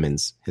stuff for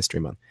Women's History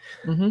Month.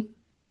 Mm-hmm.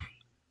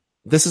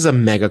 This is a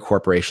mega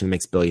corporation that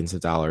makes billions of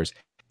dollars.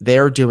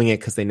 They're doing it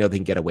because they know they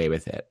can get away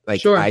with it.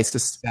 Like, sure. I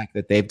suspect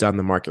that they've done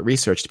the market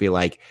research to be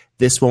like,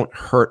 this won't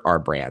hurt our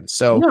brand.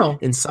 So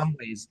in some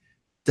ways,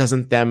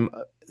 doesn't them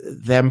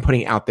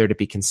putting it out there to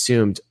be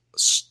consumed,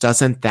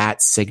 doesn't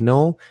that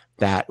signal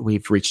that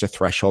we've reached a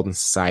threshold in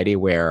society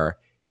where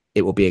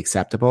it will be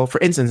acceptable? For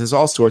instance, there's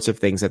all sorts of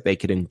things that they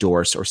could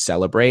endorse or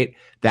celebrate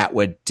that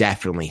would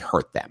definitely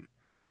hurt them.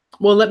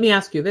 Well, let me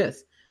ask you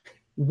this.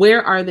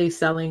 Where are they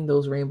selling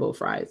those rainbow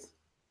fries?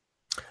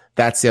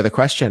 That's the other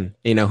question.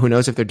 Who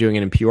knows if they're doing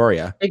it in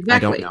Peoria? Exactly. I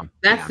don't know.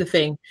 That's the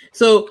thing.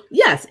 So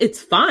yes,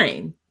 it's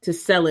fine to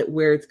sell it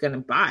where it's going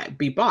to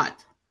be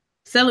bought.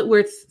 Sell it where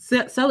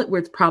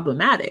it's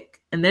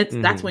problematic. And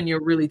that's when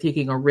you're really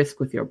taking a risk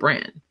with your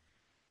brand,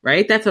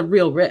 right? That's a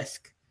real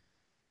risk.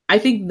 I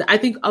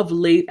think of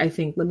late,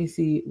 let me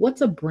see,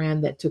 what's a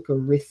brand that took a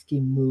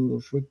risky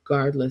move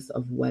regardless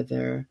of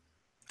whether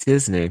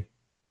Disney.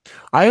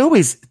 I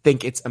always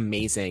think it's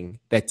amazing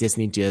that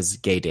Disney does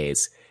gay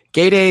days.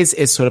 Gay Days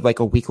is sort of like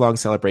a week-long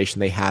celebration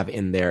they have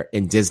in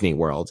Disney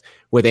World,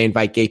 where they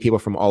invite gay people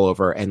from all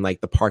over, and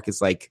like the park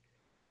is like,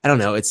 I don't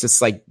know, it's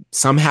just like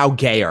somehow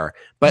gayer,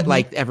 but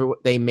like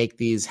they make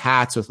these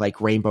hats with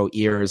like rainbow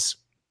ears.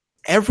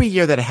 Every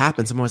year that it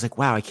happens, I'm always like,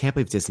 wow, I can't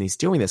believe Disney's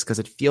doing this, because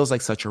it feels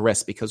like such a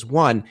risk. Because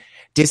one,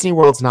 Disney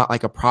World's not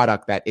like a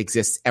product that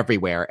exists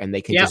everywhere and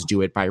they can just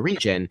do it by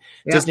region.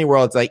 Disney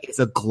World's like, it's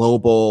a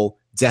global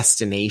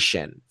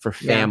destination for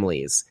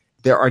families.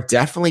 There are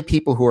definitely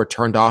people who are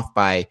turned off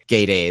by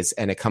Gay Days,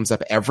 and it comes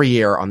up every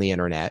year on the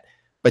internet.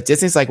 But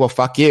Disney's like, well,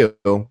 fuck you.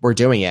 We're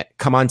doing it.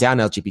 Come on down,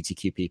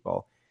 LGBTQ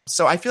people.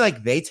 So I feel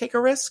like they take a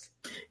risk.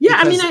 Yeah,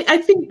 I mean, I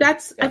think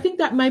I think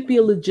that might be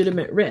a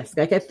legitimate risk.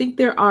 Like, I think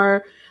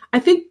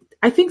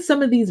I think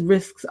some of these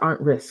risks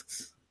aren't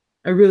risks.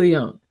 I really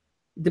don't.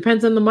 It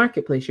depends on the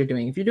marketplace you're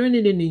doing. If you're doing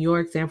it in New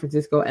York, San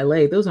Francisco,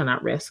 LA, those are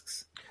not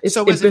risks.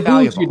 So is it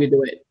valuable? You to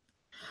do it.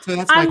 So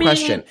that's my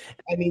question.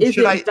 I mean, is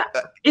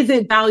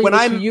it valuable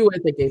to you as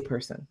a gay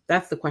person?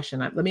 That's the question.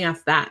 Let me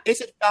ask that.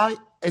 Is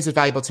it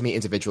valuable to me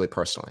individually,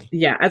 personally?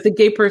 Yeah, as a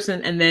gay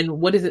person. And then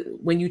what is it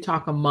when you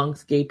talk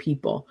amongst gay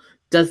people?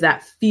 Does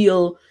that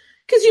feel,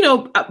 because, you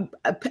know,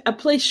 a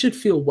place should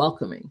feel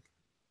welcoming.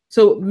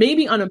 So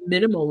maybe on a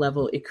minimal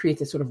level, it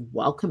creates a sort of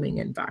welcoming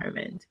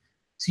environment.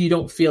 So you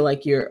don't feel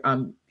like you're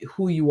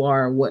who you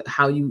are,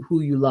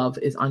 who you love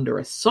is under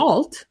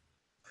assault.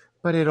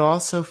 But it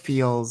also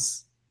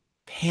feels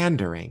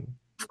pandering.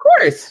 Of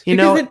course. You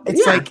know,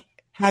 it's like,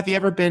 have you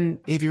ever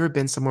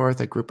been somewhere with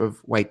a group of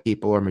white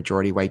people or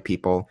majority white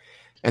people,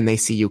 and they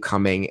see you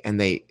coming and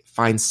they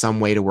find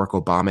some way to work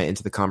Obama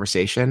into the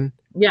conversation?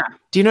 Yeah.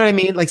 Do you know what I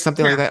mean? Like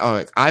something like that.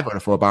 Oh, I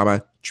voted for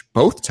Obama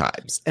both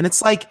times. And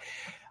it's like,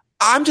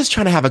 I'm just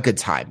trying to have a good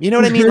time. You know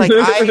what I mean? Like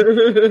I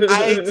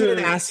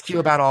didn't ask you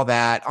about all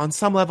that. On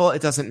some level,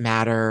 it doesn't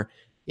matter,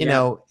 you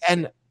know,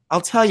 and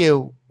I'll tell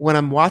you, when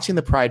I'm watching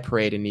the Pride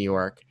Parade in New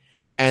York,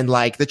 and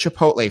like the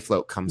Chipotle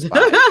float comes by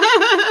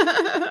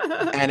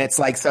and it's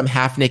like some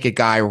half naked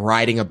guy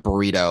riding a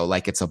burrito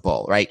like it's a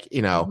bull, right?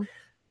 You know,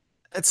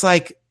 it's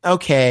like,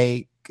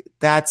 okay,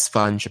 that's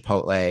fun,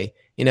 Chipotle.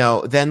 You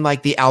know, then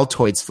like the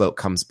Altoids float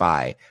comes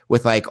by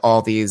with like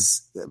all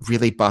these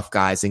really buff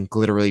guys in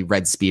glittery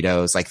red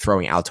Speedos, like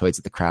throwing Altoids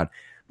at the crowd.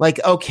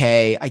 Like,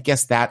 okay, I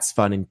guess that's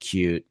fun and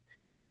cute.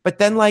 But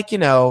then like, you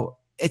know,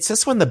 it's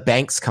just when the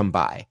banks come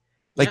by.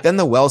 Like then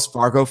the Wells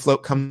Fargo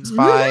float comes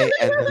by,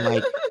 and then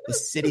like the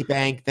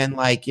Citibank, then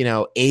like, you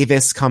know,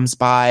 Avis comes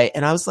by.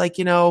 And I was like,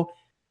 you know,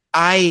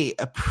 I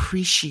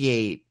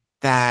appreciate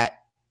that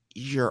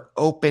you're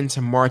open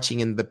to marching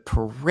in the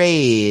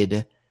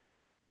parade,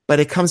 but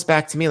it comes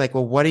back to me like,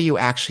 well, what are you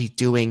actually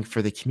doing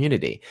for the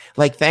community?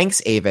 Like,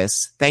 thanks,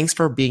 Avis. Thanks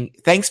for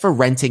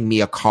renting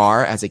me a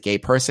car as a gay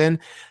person,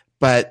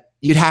 but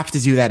you'd have to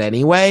do that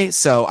anyway.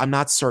 So I'm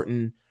not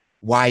certain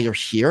why you're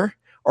here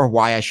or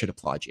why I should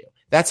applaud you.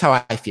 That's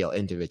how I feel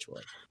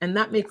individually. And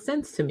that makes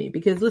sense to me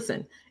because,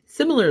 listen,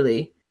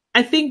 similarly,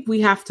 I think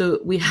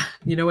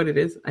you know what it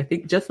is? I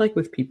think just like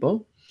with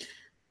people,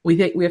 we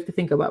have to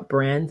think about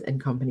brands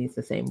and companies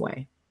the same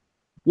way.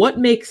 What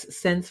makes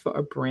sense for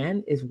a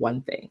brand is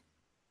one thing.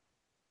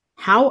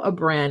 How a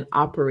brand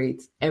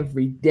operates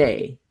every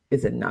day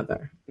is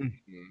another.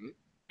 Mm-hmm.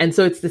 And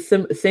so it's the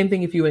same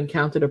thing if you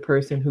encountered a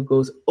person who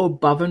goes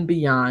above and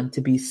beyond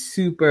to be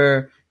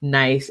super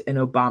nice and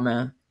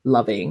Obama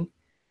loving.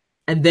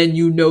 And then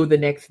the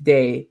next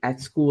day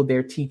at school,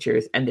 they're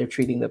teachers and they're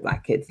treating the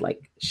Black kids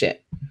like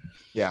shit.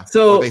 Yeah.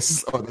 So or they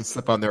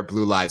slip on their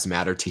Blue Lives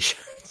Matter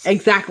t-shirts.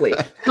 Exactly.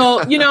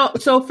 So, you know,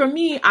 so for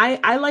me,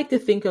 I like to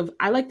think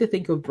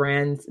of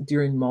brands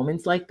during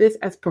moments like this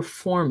as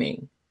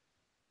performing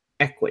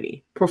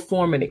equity,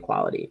 performing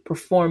equality,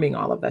 performing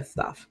all of that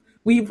stuff.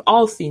 We've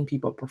all seen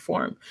people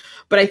perform.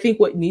 But I think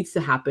what needs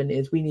to happen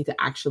is we need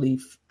to actually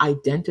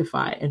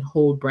identify and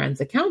hold brands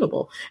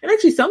accountable. And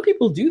actually, some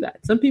people do that.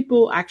 Some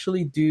people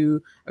actually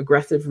do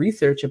aggressive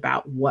research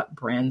about what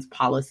brands'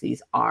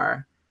 policies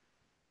are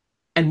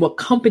and what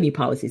company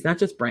policies, not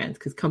just brands,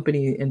 because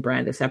company and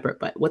brand are separate,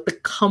 but what the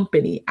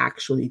company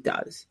actually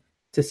does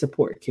to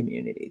support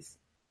communities.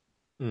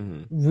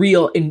 Mm-hmm.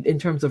 Real, in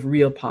terms of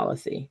real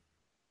policy.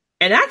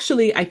 And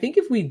actually, I think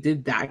if we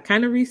did that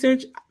kind of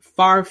research,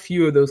 far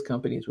fewer of those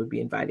companies would be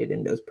invited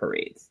in those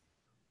parades.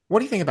 What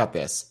do you think about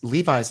this?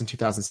 Levi's in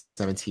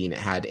 2017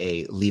 had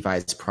a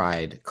Levi's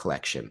Pride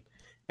collection,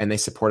 and they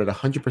supported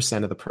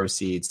 100% of the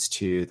proceeds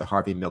to the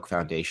Harvey Milk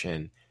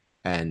Foundation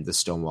and the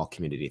Stonewall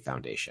Community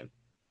Foundation.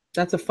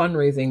 That's a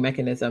fundraising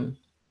mechanism.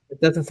 It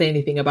doesn't say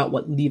anything about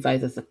what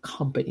Levi's as a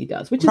company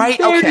does, which is right.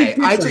 Okay,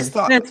 different. I just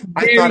thought that's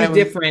very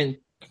different.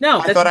 No,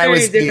 I thought I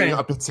was being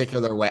a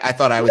particular way. I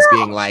thought I was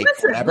being like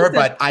whatever,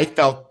 but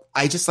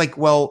I just like,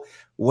 well,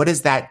 what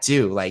does that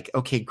do? Like,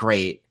 okay,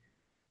 great.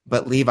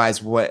 But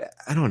Levi's, what?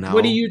 I don't know.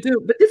 What do you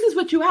do? But this is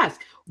what you ask.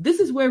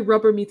 This is where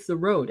rubber meets the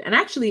road. And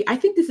actually, I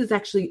think this is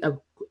actually an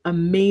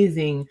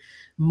amazing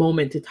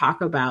moment to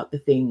talk about the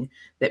thing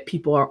that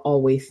people are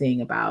always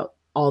saying about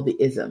all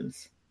the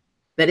isms,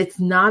 that it's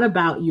not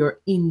about your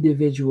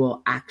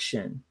individual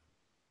action.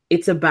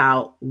 It's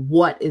about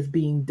what is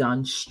being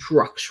done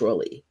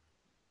structurally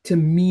to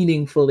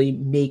meaningfully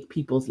make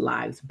people's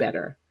lives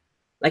better.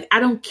 Like, I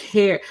don't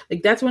care.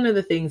 Like, that's one of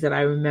the things that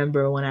I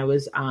remember when I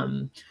was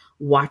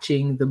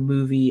watching the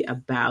movie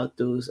about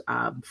those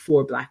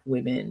 4 Black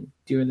women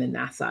during the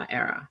NASA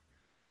era.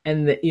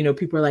 And that, you know,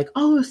 people are like,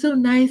 oh, it was so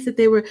nice that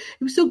it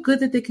was so good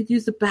that they could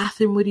use the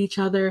bathroom with each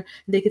other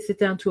and they could sit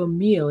down to a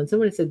meal. And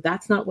somebody said,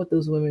 that's not what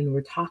those women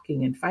were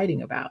talking and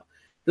fighting about.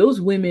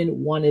 Those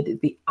women wanted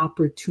the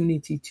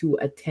opportunity to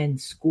attend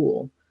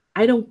school.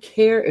 I don't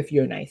care if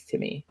you're nice to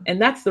me. And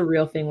that's the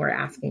real thing we're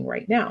asking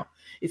right now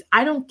is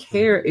I don't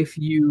care if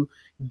you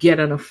get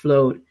on a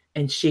float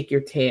and shake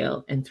your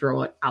tail and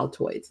throw out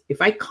Altoids.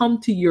 If I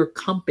come to your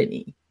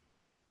company,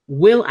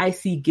 will I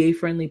see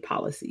gay-friendly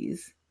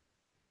policies?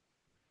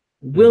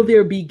 Will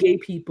there be gay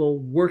people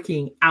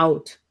working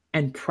out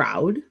and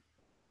proud?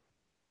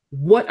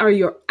 What are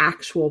your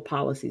actual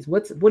policies?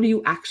 What are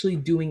you actually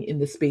doing in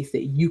the space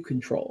that you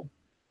control?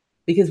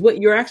 Because what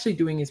you're actually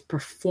doing is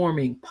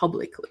performing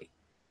publicly.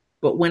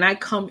 But when I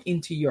come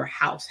into your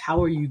house,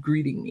 how are you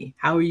greeting me?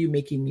 How are you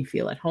making me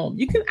feel at home?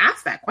 You can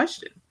ask that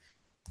question.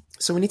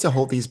 So we need to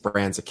hold these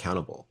brands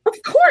accountable.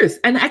 Of course.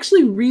 And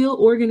actually real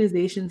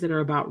organizations that are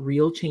about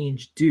real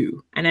change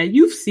do. And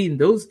you've seen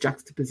those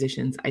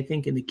juxtapositions, I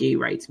think, in the gay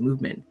rights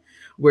movement,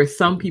 where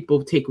some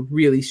people take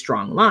really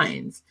strong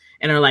lines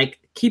and are like,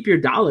 keep your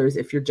dollars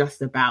if you're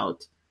just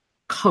about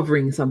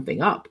covering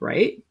something up,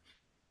 right?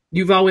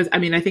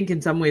 I think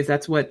in some ways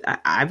that's what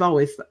I've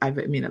always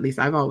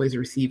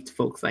received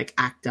folks like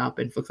ACT UP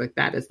and folks like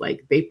that as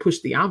like, they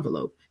push the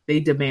envelope. They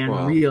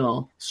demand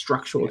real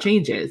structural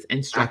changes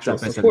and structural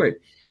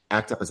support.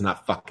 ACT UP is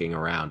not fucking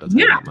around. I'll tell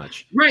you that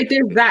much. Right.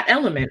 There's that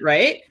element,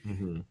 right?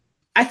 Mm-hmm.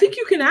 I think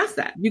you can ask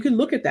that. You can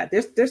look at that.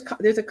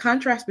 There's a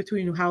contrast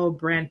between how a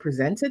brand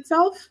presents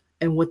itself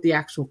and what the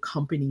actual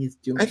company is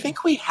doing. I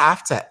think we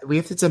have to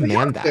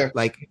demand that.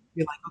 Like,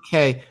 you're like,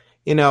 okay,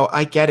 you know,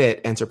 I get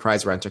it,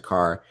 Enterprise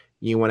Rent-A-Car.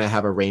 You want to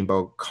have a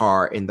rainbow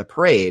car in the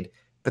parade,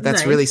 but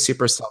that's really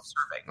super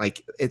self-serving.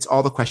 Like, it's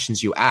all the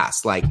questions you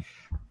ask. Like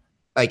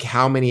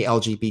how many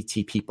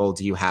LGBT people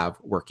do you have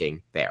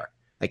working there?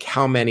 Like,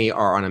 how many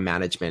are on a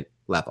management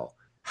level?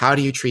 How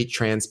do you treat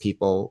trans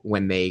people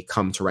when they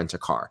come to rent a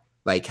car?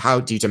 Like, how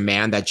do you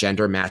demand that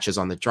gender matches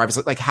on the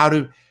driver's? Like,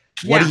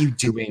 what are you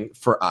doing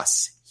for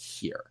us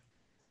here?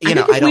 I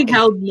think if we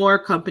held more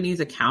companies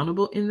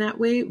accountable in that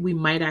way, we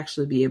might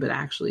actually be able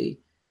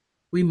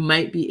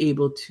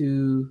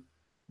to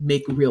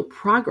make real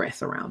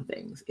progress around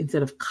things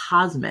instead of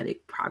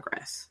cosmetic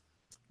progress.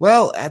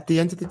 Well, at the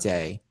end of the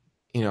day,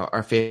 you know,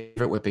 our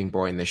favorite whipping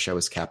boy in this show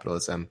is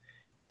capitalism.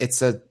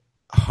 It's a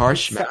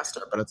harsh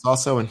master, but it's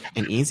also an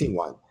easy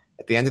one.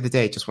 At the end of the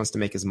day, it just wants to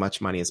make as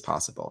much money as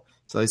possible.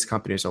 So these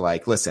companies are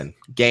like, listen,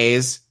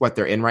 gays, what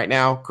they're in right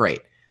now,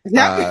 great.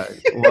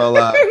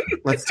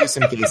 Let's do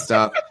some gay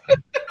stuff.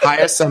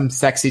 Hire some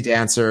sexy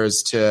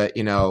dancers to,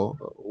 you know,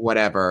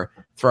 whatever,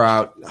 throw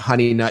out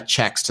honey nut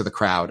checks to the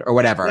crowd or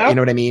whatever. Yep. You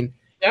know what I mean?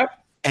 Yep.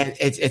 And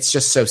it's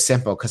just so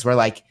simple because we're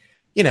like,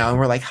 you know, and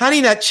we're like,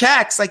 honey nut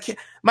checks, like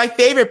my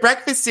favorite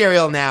breakfast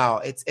cereal now.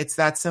 It's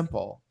that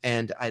simple.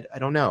 And I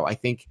don't know. I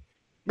think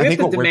what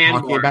we're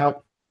talking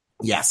about,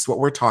 what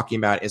we're talking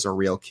about is a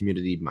real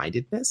community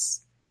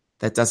mindedness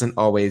that doesn't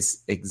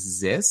always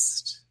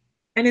exist.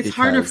 And it's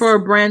harder for a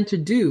brand to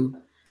do.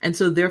 And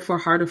so therefore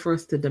harder for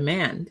us to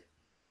demand.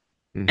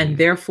 Mm-hmm. And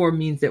therefore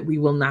means that we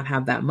will not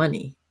have that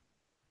money.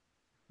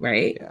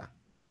 Right? Yeah.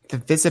 The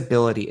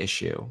visibility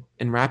issue.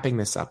 And wrapping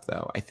this up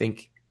though, I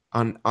think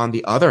on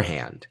the other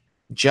hand,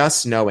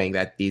 just knowing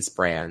that these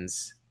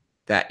brands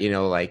that, you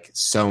know, like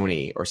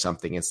Sony or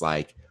something is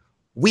like,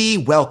 we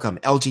welcome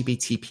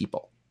LGBT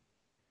people.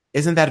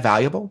 Isn't that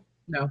valuable?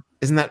 No.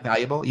 Isn't that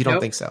valuable? You don't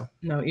think so?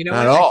 No, you know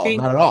not what?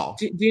 Not at all.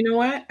 Do you know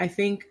what? I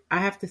think I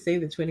have to say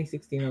the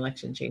 2016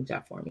 election changed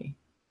that for me.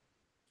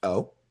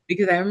 Oh.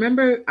 Because I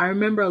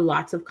remember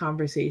lots of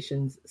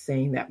conversations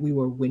saying that we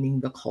were winning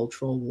the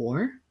cultural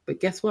war. But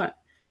guess what?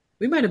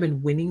 We might have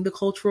been winning the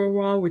cultural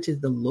war, which is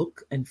the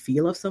look and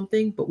feel of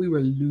something, but we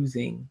were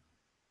losing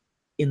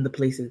in the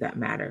places that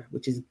matter,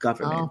 which is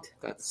government. Oh,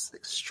 that's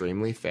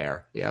extremely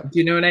fair. Yeah. Do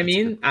you know what I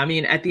mean? I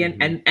mean, at the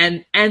end,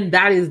 and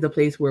that is the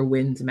place where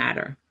wins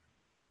matter.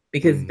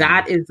 Because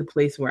that is the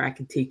place where I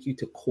can take you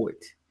to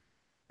court.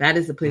 That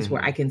is the place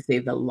where I can say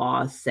the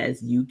law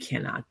says you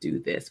cannot do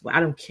this. Well,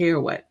 I don't care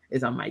what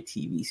is on my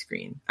TV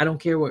screen. I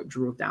don't care what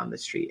drove down the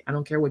street. I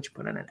don't care what you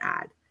put on an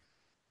ad.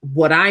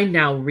 What I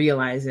now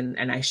realize,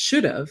 and I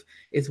should have,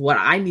 is what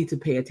I need to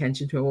pay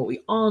attention to, and what we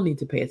all need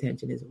to pay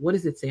attention is, what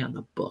does it say on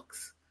the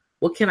books?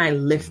 What can I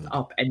lift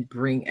up and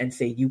bring and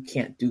say, you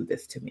can't do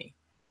this to me?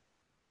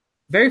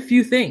 Very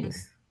few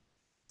things.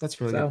 That's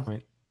a really good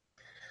point.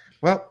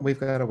 Well, we've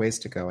got a ways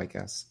to go, I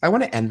guess. I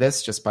want to end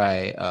this just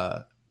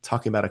by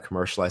talking about a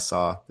commercial I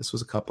saw. This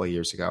was a couple of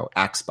years ago.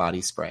 Axe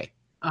Body Spray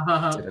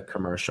did a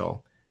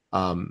commercial.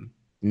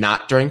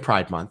 Not during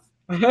Pride Month,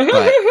 but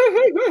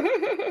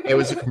it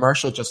was a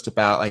commercial just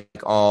about like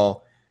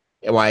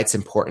why it's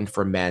important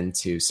for men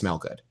to smell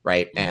good,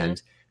 right? Mm-hmm.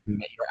 And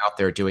you're out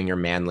there doing your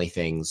manly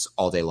things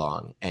all day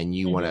long and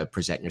you want to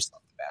present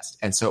yourself the best.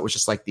 And so it was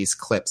just like these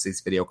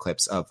video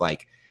clips of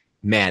like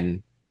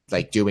men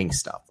like doing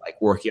stuff,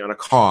 like working on a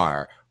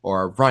car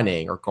or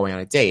running or going on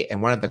a date.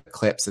 And one of the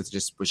clips that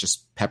was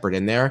just peppered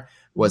in there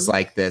was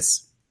like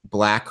this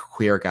black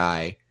queer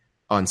guy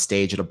on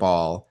stage at a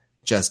ball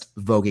just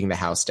voguing the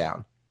house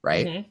down,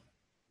 right?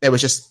 It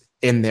was just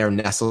in there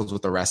nestled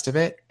with the rest of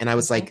it. And I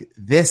was like,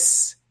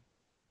 this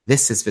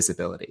is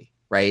visibility,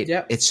 right?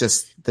 Yep. It's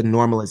just the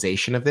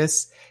normalization of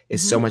this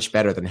is so much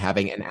better than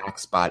having an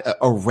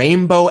a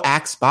rainbow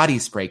Axe body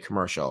spray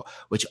commercial,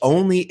 which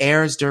only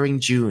airs during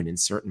June in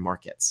certain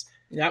markets.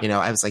 Yep. You know,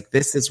 I was like,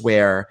 this is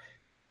where,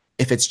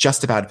 if it's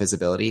just about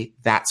visibility,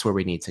 that's where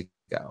we need to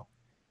go.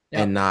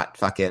 Yep. And not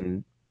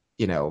fucking,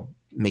 you know,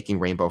 making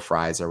rainbow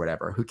fries or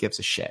whatever. Who gives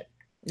a shit?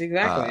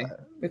 Exactly.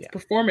 It's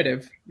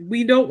performative.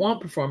 We don't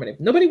want performative.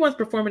 Nobody wants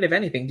performative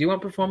anything. Do you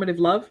want performative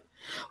love?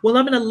 Well,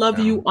 I'm going to love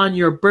you on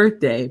your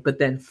birthday, but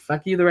then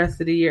fuck you the rest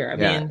of the year. I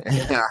mean,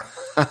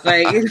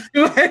 like,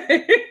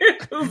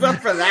 who's up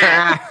for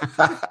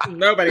that?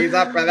 Nobody's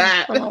up for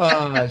that.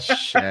 Oh,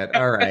 shit.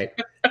 All right.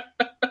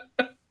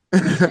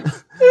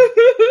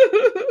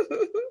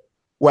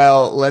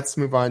 Well, let's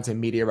move on to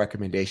media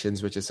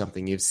recommendations, which is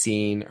something you've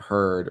seen,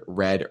 heard,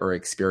 read, or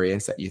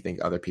experienced that you think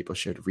other people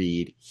should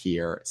read,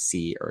 hear,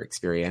 see, or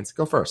experience.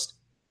 Go first.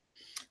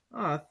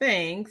 Oh,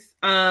 thanks.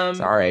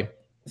 Sorry.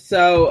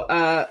 So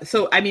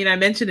I mean, I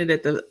mentioned it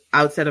at the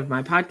outset of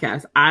my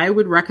podcast. I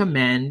would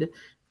recommend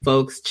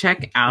folks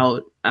check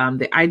out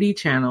the ID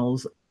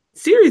Channel's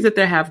series that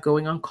they have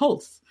going on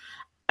cults.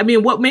 I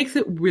mean, what makes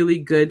it really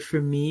good for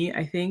me,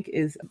 I think,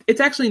 is it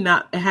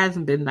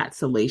hasn't been that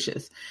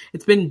salacious.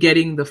 It's been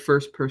getting the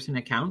first person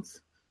accounts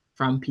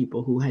from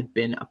people who had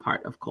been a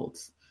part of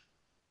cults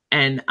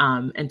and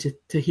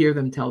to hear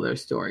them tell their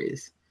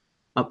stories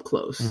up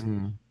close.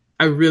 Mm-hmm.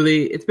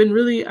 It's been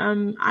really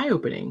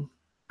eye-opening,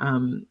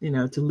 you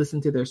know, to listen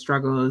to their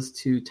struggles,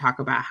 to talk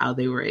about how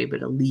they were able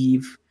to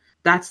leave.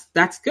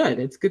 That's good.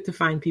 It's good to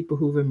find people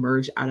who've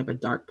emerged out of a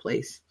dark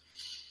place.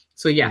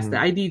 So yes, the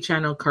ID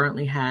Channel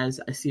currently has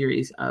a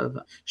series of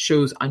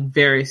shows on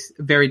various,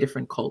 very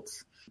different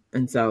cults.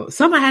 And so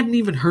some I hadn't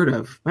even heard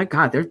of. My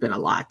God, there's been a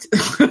lot.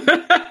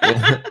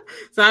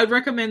 So I'd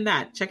recommend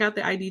that. Check out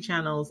the ID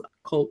Channel's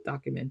cult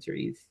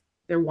documentaries.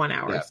 They're 1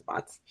 hour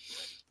spots.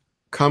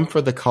 Come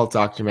for the cult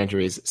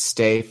documentaries.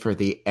 Stay for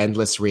the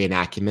endless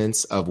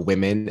reenactments of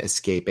women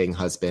escaping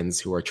husbands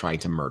who are trying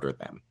to murder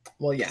them.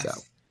 Well, yes, so.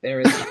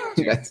 There is.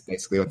 That's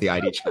basically what the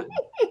ID Channel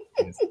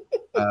is.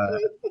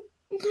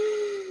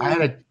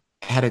 I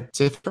had a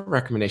different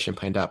recommendation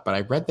planned up, but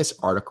I read this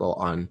article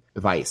on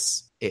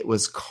Vice. It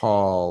was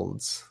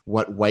called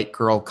 "What White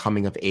Girl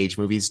Coming of Age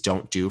Movies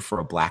Don't Do for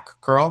a Black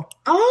Girl."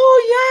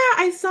 Oh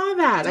yeah, I saw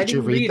that. I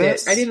didn't read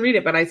it. I didn't read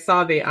it, but I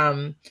saw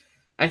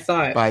I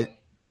saw it by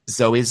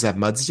Zoe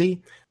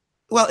Zabmudsky.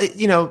 Well,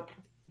 you know,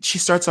 she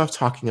starts off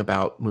talking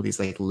about movies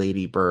like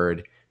Lady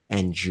Bird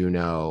and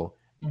Juno,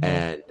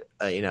 and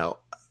you know,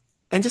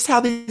 and just how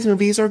these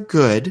movies are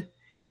good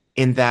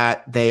in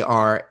that they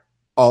are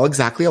all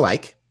exactly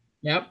alike.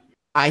 Yep.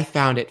 I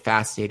found it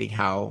fascinating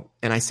how,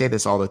 and I say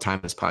this all the time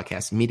in this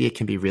podcast, media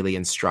can be really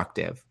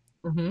instructive.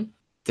 Mm-hmm.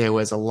 There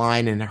was a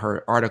line in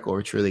her article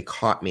which really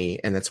caught me,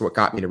 and that's what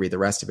got me to read the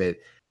rest of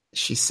it.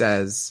 She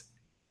says,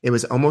 "It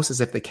was almost as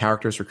if the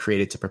characters were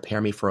created to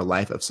prepare me for a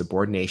life of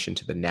subordination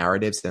to the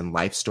narratives and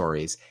life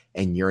stories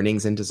and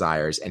yearnings and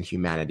desires and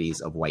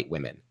humanities of white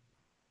women."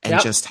 And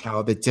just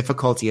how the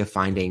difficulty of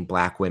finding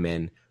Black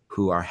women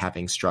who are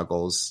having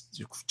struggles,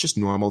 just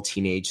normal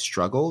teenage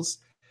struggles,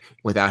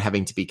 without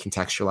having to be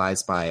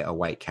contextualized by a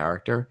white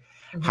character,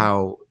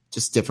 how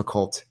just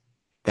difficult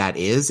that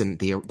is. And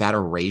that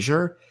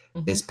erasure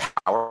is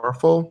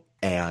powerful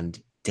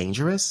and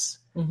dangerous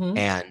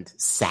and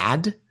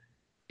sad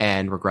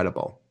and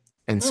regrettable.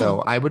 And so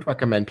I would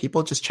recommend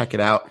people just check it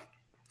out.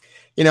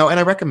 You know, and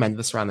I recommend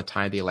this around the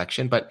time of the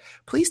election, but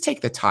please take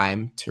the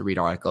time to read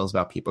articles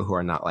about people who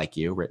are not like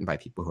you, written by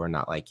people who are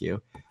not like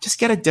you. Just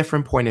get a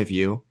different point of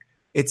view.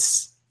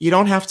 You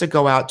don't have to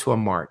go out to a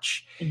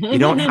march. You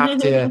don't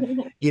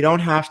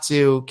have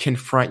to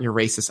confront your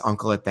racist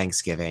uncle at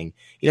Thanksgiving.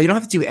 You know, you don't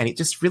have to do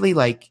just really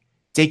like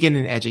dig in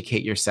and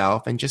educate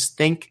yourself and just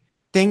think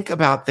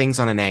about things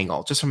on an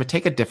angle, just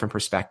take a different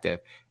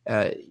perspective.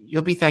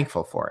 You'll be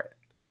thankful for it.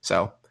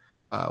 So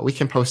we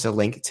can post a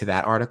link to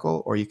that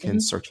article, or you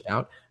can search it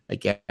out.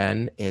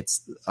 Again, it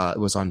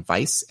was on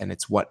Vice, and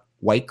it's "What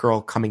White Girl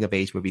Coming of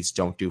Age Movies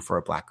Don't Do for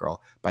a Black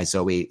Girl" by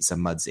Zoe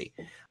Zabmudsky.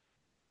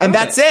 And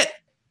that's it.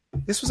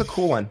 This was a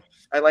cool one.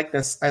 I like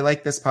this. I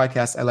like this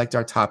podcast. I liked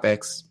our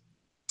topics.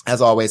 As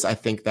always, I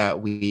think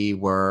that we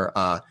were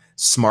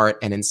smart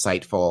and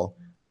insightful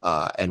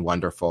and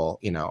wonderful.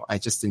 You know,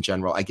 in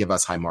general, I give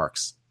us high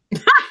marks.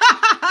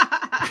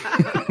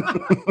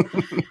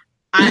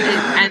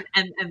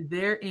 and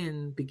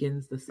therein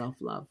begins the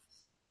self-love.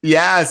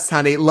 Yes,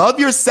 honey. Love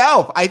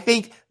yourself. I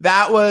think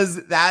that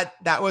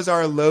was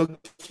our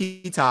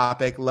low-key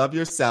topic. Love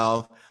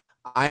yourself.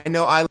 I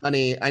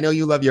know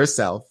you love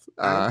yourself.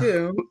 I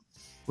do.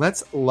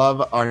 let's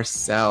love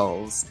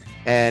ourselves.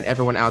 And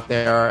everyone out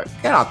there,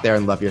 get out there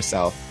and love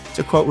yourself.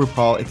 To quote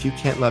RuPaul, if you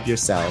can't love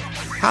yourself,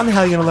 how the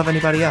hell are you going to love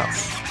anybody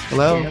else?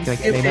 Hello? Yeah, can I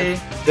get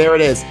that? There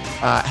it is.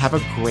 Have a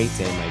great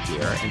day, my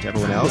dear. And to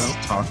everyone else,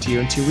 talk to you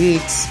in 2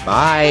 weeks.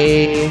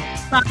 Bye.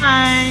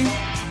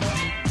 Bye.